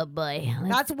 Oh boy.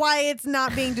 That's why it's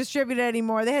not being distributed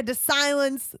anymore. They had to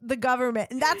silence the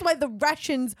government. And that's why the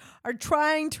Russians are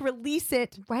trying to release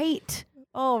it. Right.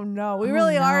 Oh no. We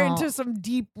really are into some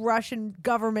deep Russian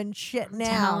government shit now.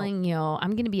 I'm telling you,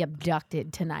 I'm going to be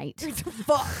abducted tonight.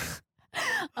 Fuck.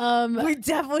 We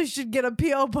definitely should get a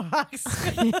P.O. box.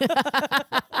 Meredith,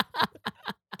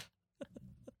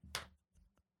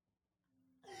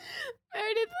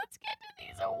 let's get to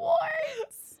these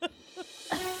awards.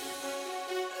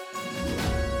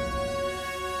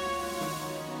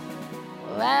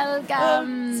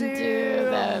 Welcome to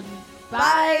the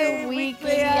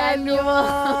bi-weekly annual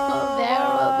There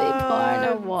Will Be Porn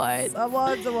Awards.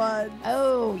 Awards.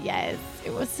 Oh, yes.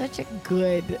 It was such a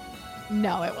good...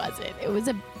 No, it wasn't. It was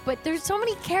a... But there's so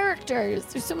many characters.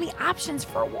 There's so many options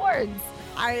for awards.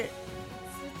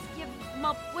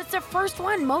 What's the first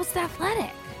one? Most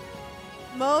athletic.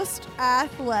 Most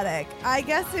athletic. I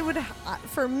guess it would,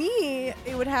 for me,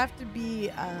 it would have to be,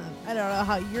 I don't know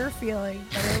how you're feeling,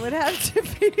 but it would have to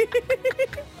be,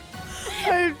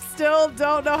 I still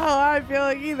don't know how I'm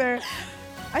feeling either.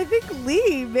 I think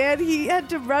Lee, man, he had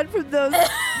to run from those,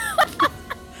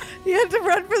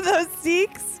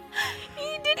 Sikhs.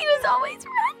 He did, he was always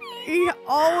running. He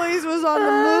always was on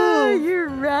the move. You're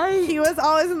right. He was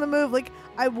always in the move. Like,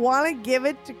 I want to give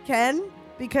it to Ken,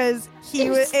 because he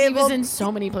was in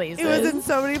so many places. He was in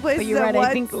so many places. But you're right.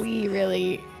 I think Lee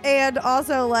really. And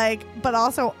also,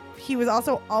 he was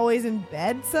also always in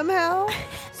bed somehow.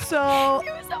 So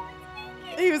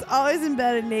he was always in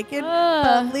bed and naked.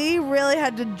 But Lee really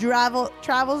had to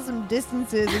travel some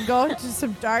distances and go into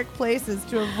some dark places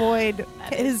to avoid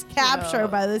his capture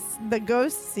by the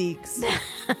ghost Sikhs.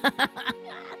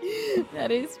 That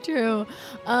is true.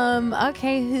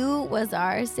 Okay, who was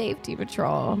our safety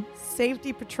patrol?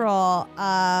 Safety patrol.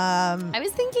 I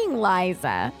was thinking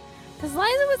Liza. Because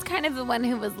Liza was kind of the one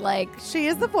who was like... She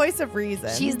is the voice of reason.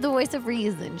 She's the voice of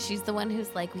reason. She's the one who's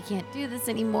like, we can't do this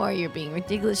anymore. You're being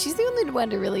ridiculous. She's the only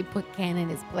one to really put Ken in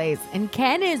his place. And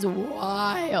Ken is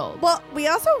wild. Well, we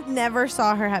also never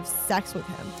saw her have sex with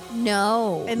him.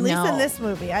 No. At least in this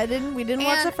movie. We didn't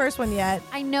watch the first one yet.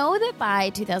 I know that by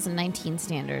 2019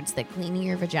 standards that cleaning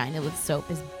your vagina with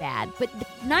soap is bad. But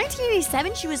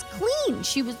 1987, she was clean.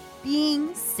 She was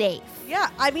being safe. Yeah,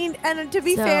 I mean, and to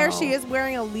be fair, she is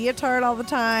wearing a leotard all the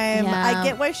time. Yeah. I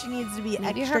get why she needs to be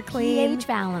Maybe extra her clean. pH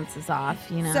balance is off,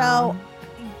 you know. So,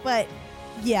 but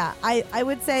yeah, I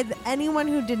would say that anyone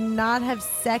who did not have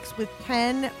sex with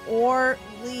Ken or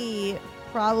Lee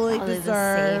probably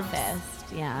deserves the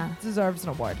safest. Yeah, deserves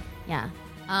an award. Yeah.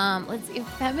 Let's see.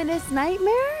 Feminist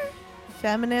nightmare.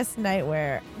 Feminist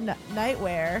nightwear.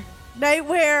 Nightwear.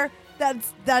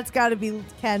 That's got to be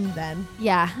Ken then.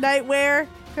 Yeah. Nightwear,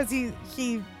 because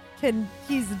he's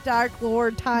a Dark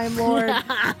Lord, Time Lord.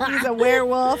 He's a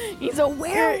werewolf. He's a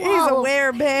werewolf. He's a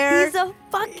werebear. He's a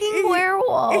fucking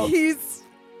werewolf.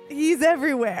 He's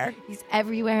everywhere. He's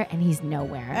everywhere and he's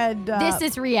nowhere. And this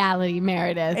is reality,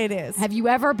 Meredith. It is. Have you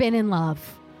ever been in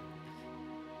love?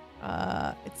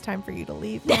 It's time for you to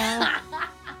leave now.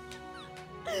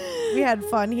 We had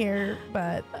fun here,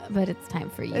 but it's time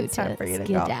for you to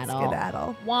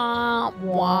skedaddle. Wah,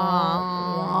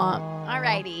 wah.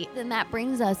 Alrighty, then that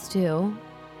brings us to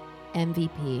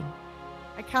MVP.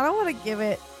 I kind of want to give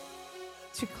it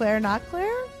to Claire, not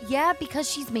Claire. Yeah, because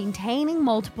she's maintaining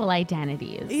multiple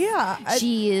identities. Yeah,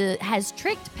 she has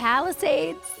tricked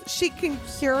Palisades. She can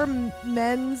cure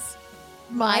men's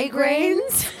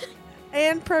migraines.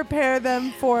 And prepare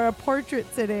them for a portrait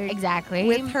sitting. Exactly.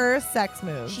 With her sex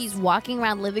moves. She's walking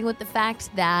around living with the fact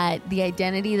that the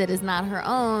identity that is not her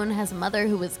own has a mother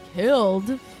who was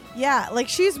killed. Yeah, like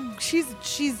she's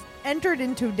entered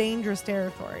into dangerous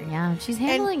territory. Yeah, she's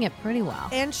handling it pretty well.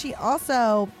 And she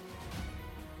also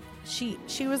she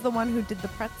was the one who did the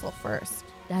pretzel first.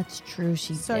 That's true,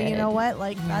 she did. So you know what?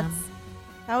 Like that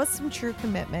was some true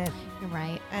commitment. You're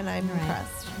right. And I'm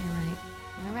impressed. You're right.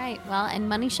 All right. Well, and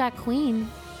Money Shot Queen.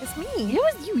 It's me. It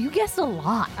was you. You guessed a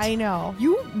lot. I know.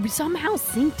 You somehow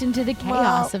synced into the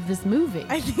chaos of this movie.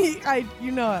 I think I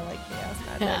like chaos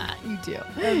magic. You do.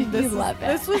 You love it.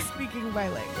 This was speaking my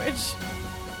language.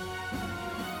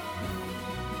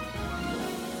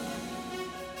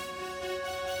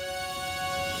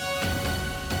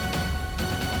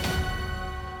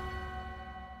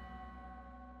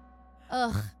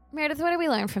 Meredith, what did we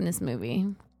learn from this movie?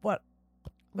 What?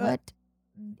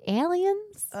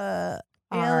 Aliens? Aliens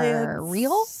are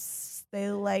real?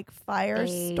 They like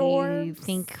firestorms. They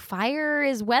think fire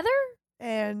is weather?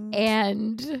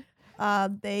 And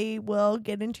they will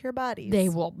get into your bodies. They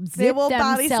will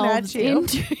body snatch you.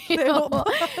 Into you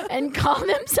and call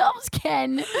themselves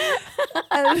Ken.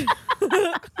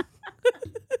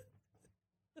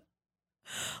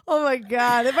 Oh my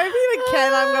God. If I meet a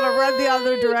Ken, I'm going to run the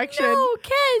other direction. No,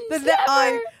 Ken.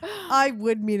 I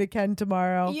would meet a Ken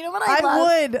tomorrow. You know what I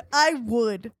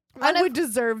would. I would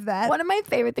deserve that. One of my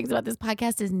favorite things about this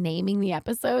podcast is naming the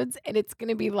episodes, and it's going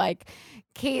to be like,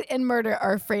 Kate and Murder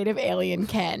are afraid of alien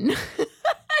Ken.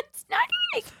 It's not going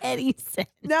to make any sense.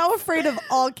 Now afraid of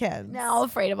all Kens. Now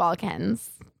afraid of all Kens.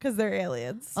 Because they're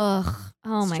aliens. Ugh.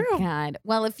 Oh my God.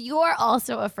 Well, if you are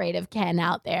also afraid of Ken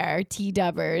out there,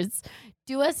 T-dubbers,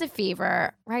 do us a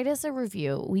favor. Write us a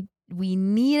review. We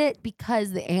need it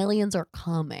because the aliens are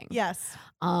coming. Yes.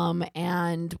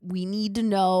 And we need to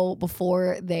know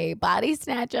before they body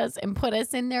snatch us and put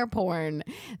us in their porn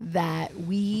that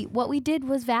what we did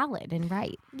was valid and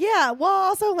right. Yeah. Well,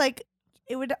 also like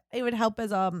it would help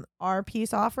as our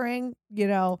peace offering, you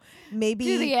know, maybe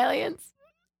to the aliens.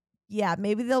 Yeah,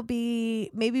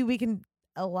 maybe we can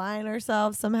align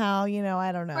ourselves somehow, you know,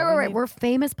 I don't know. Right. We're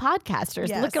famous podcasters.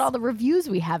 Yes. Look at all the reviews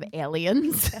we have,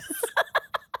 aliens. Yes.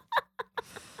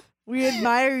 We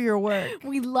admire your work.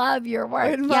 We love your work.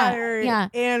 We admire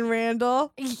Anne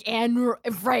Randall.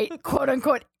 Right, quote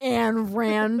unquote, Anne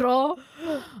Randall.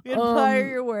 We admire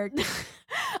your work.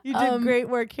 You did great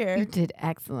work here. You did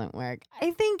excellent work.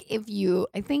 I think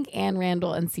Anne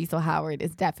Randall and Cecil Howard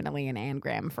is definitely an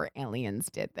anagram for aliens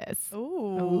did this.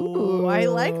 Ooh, I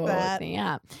like that.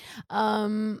 Yeah.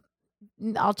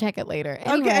 I'll check it later.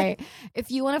 Anyway, if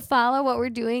you want to follow what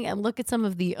we're doing and look at some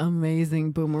of the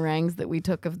amazing boomerangs that we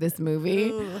took of this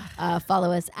movie,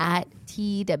 follow us at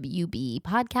TWB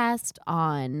Podcast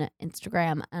on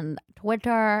Instagram and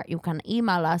Twitter. You can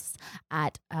email us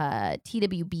at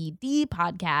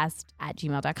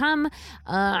twbdpodcast@gmail.com.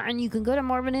 And you can go to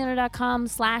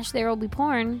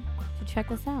morebanana.com/therewillbeporn to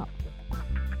check us out.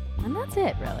 And that's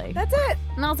it, really. That's it.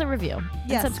 And also review.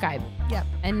 Yes. And subscribe. Yep.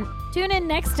 And tune in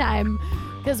next time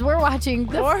because we're watching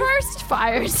the first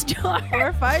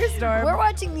Firestorm. We're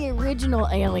watching the original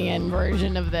Alien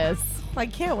version of this. I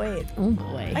can't wait. Oh,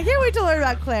 boy. I can't wait to learn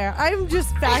about Claire. I'm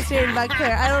just fascinated about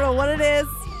Claire. I don't know what it is.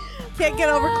 Can't get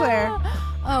over Claire.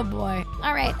 Oh, boy.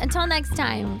 All right. Until next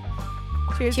time.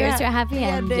 Cheers to a happy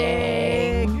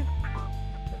ending.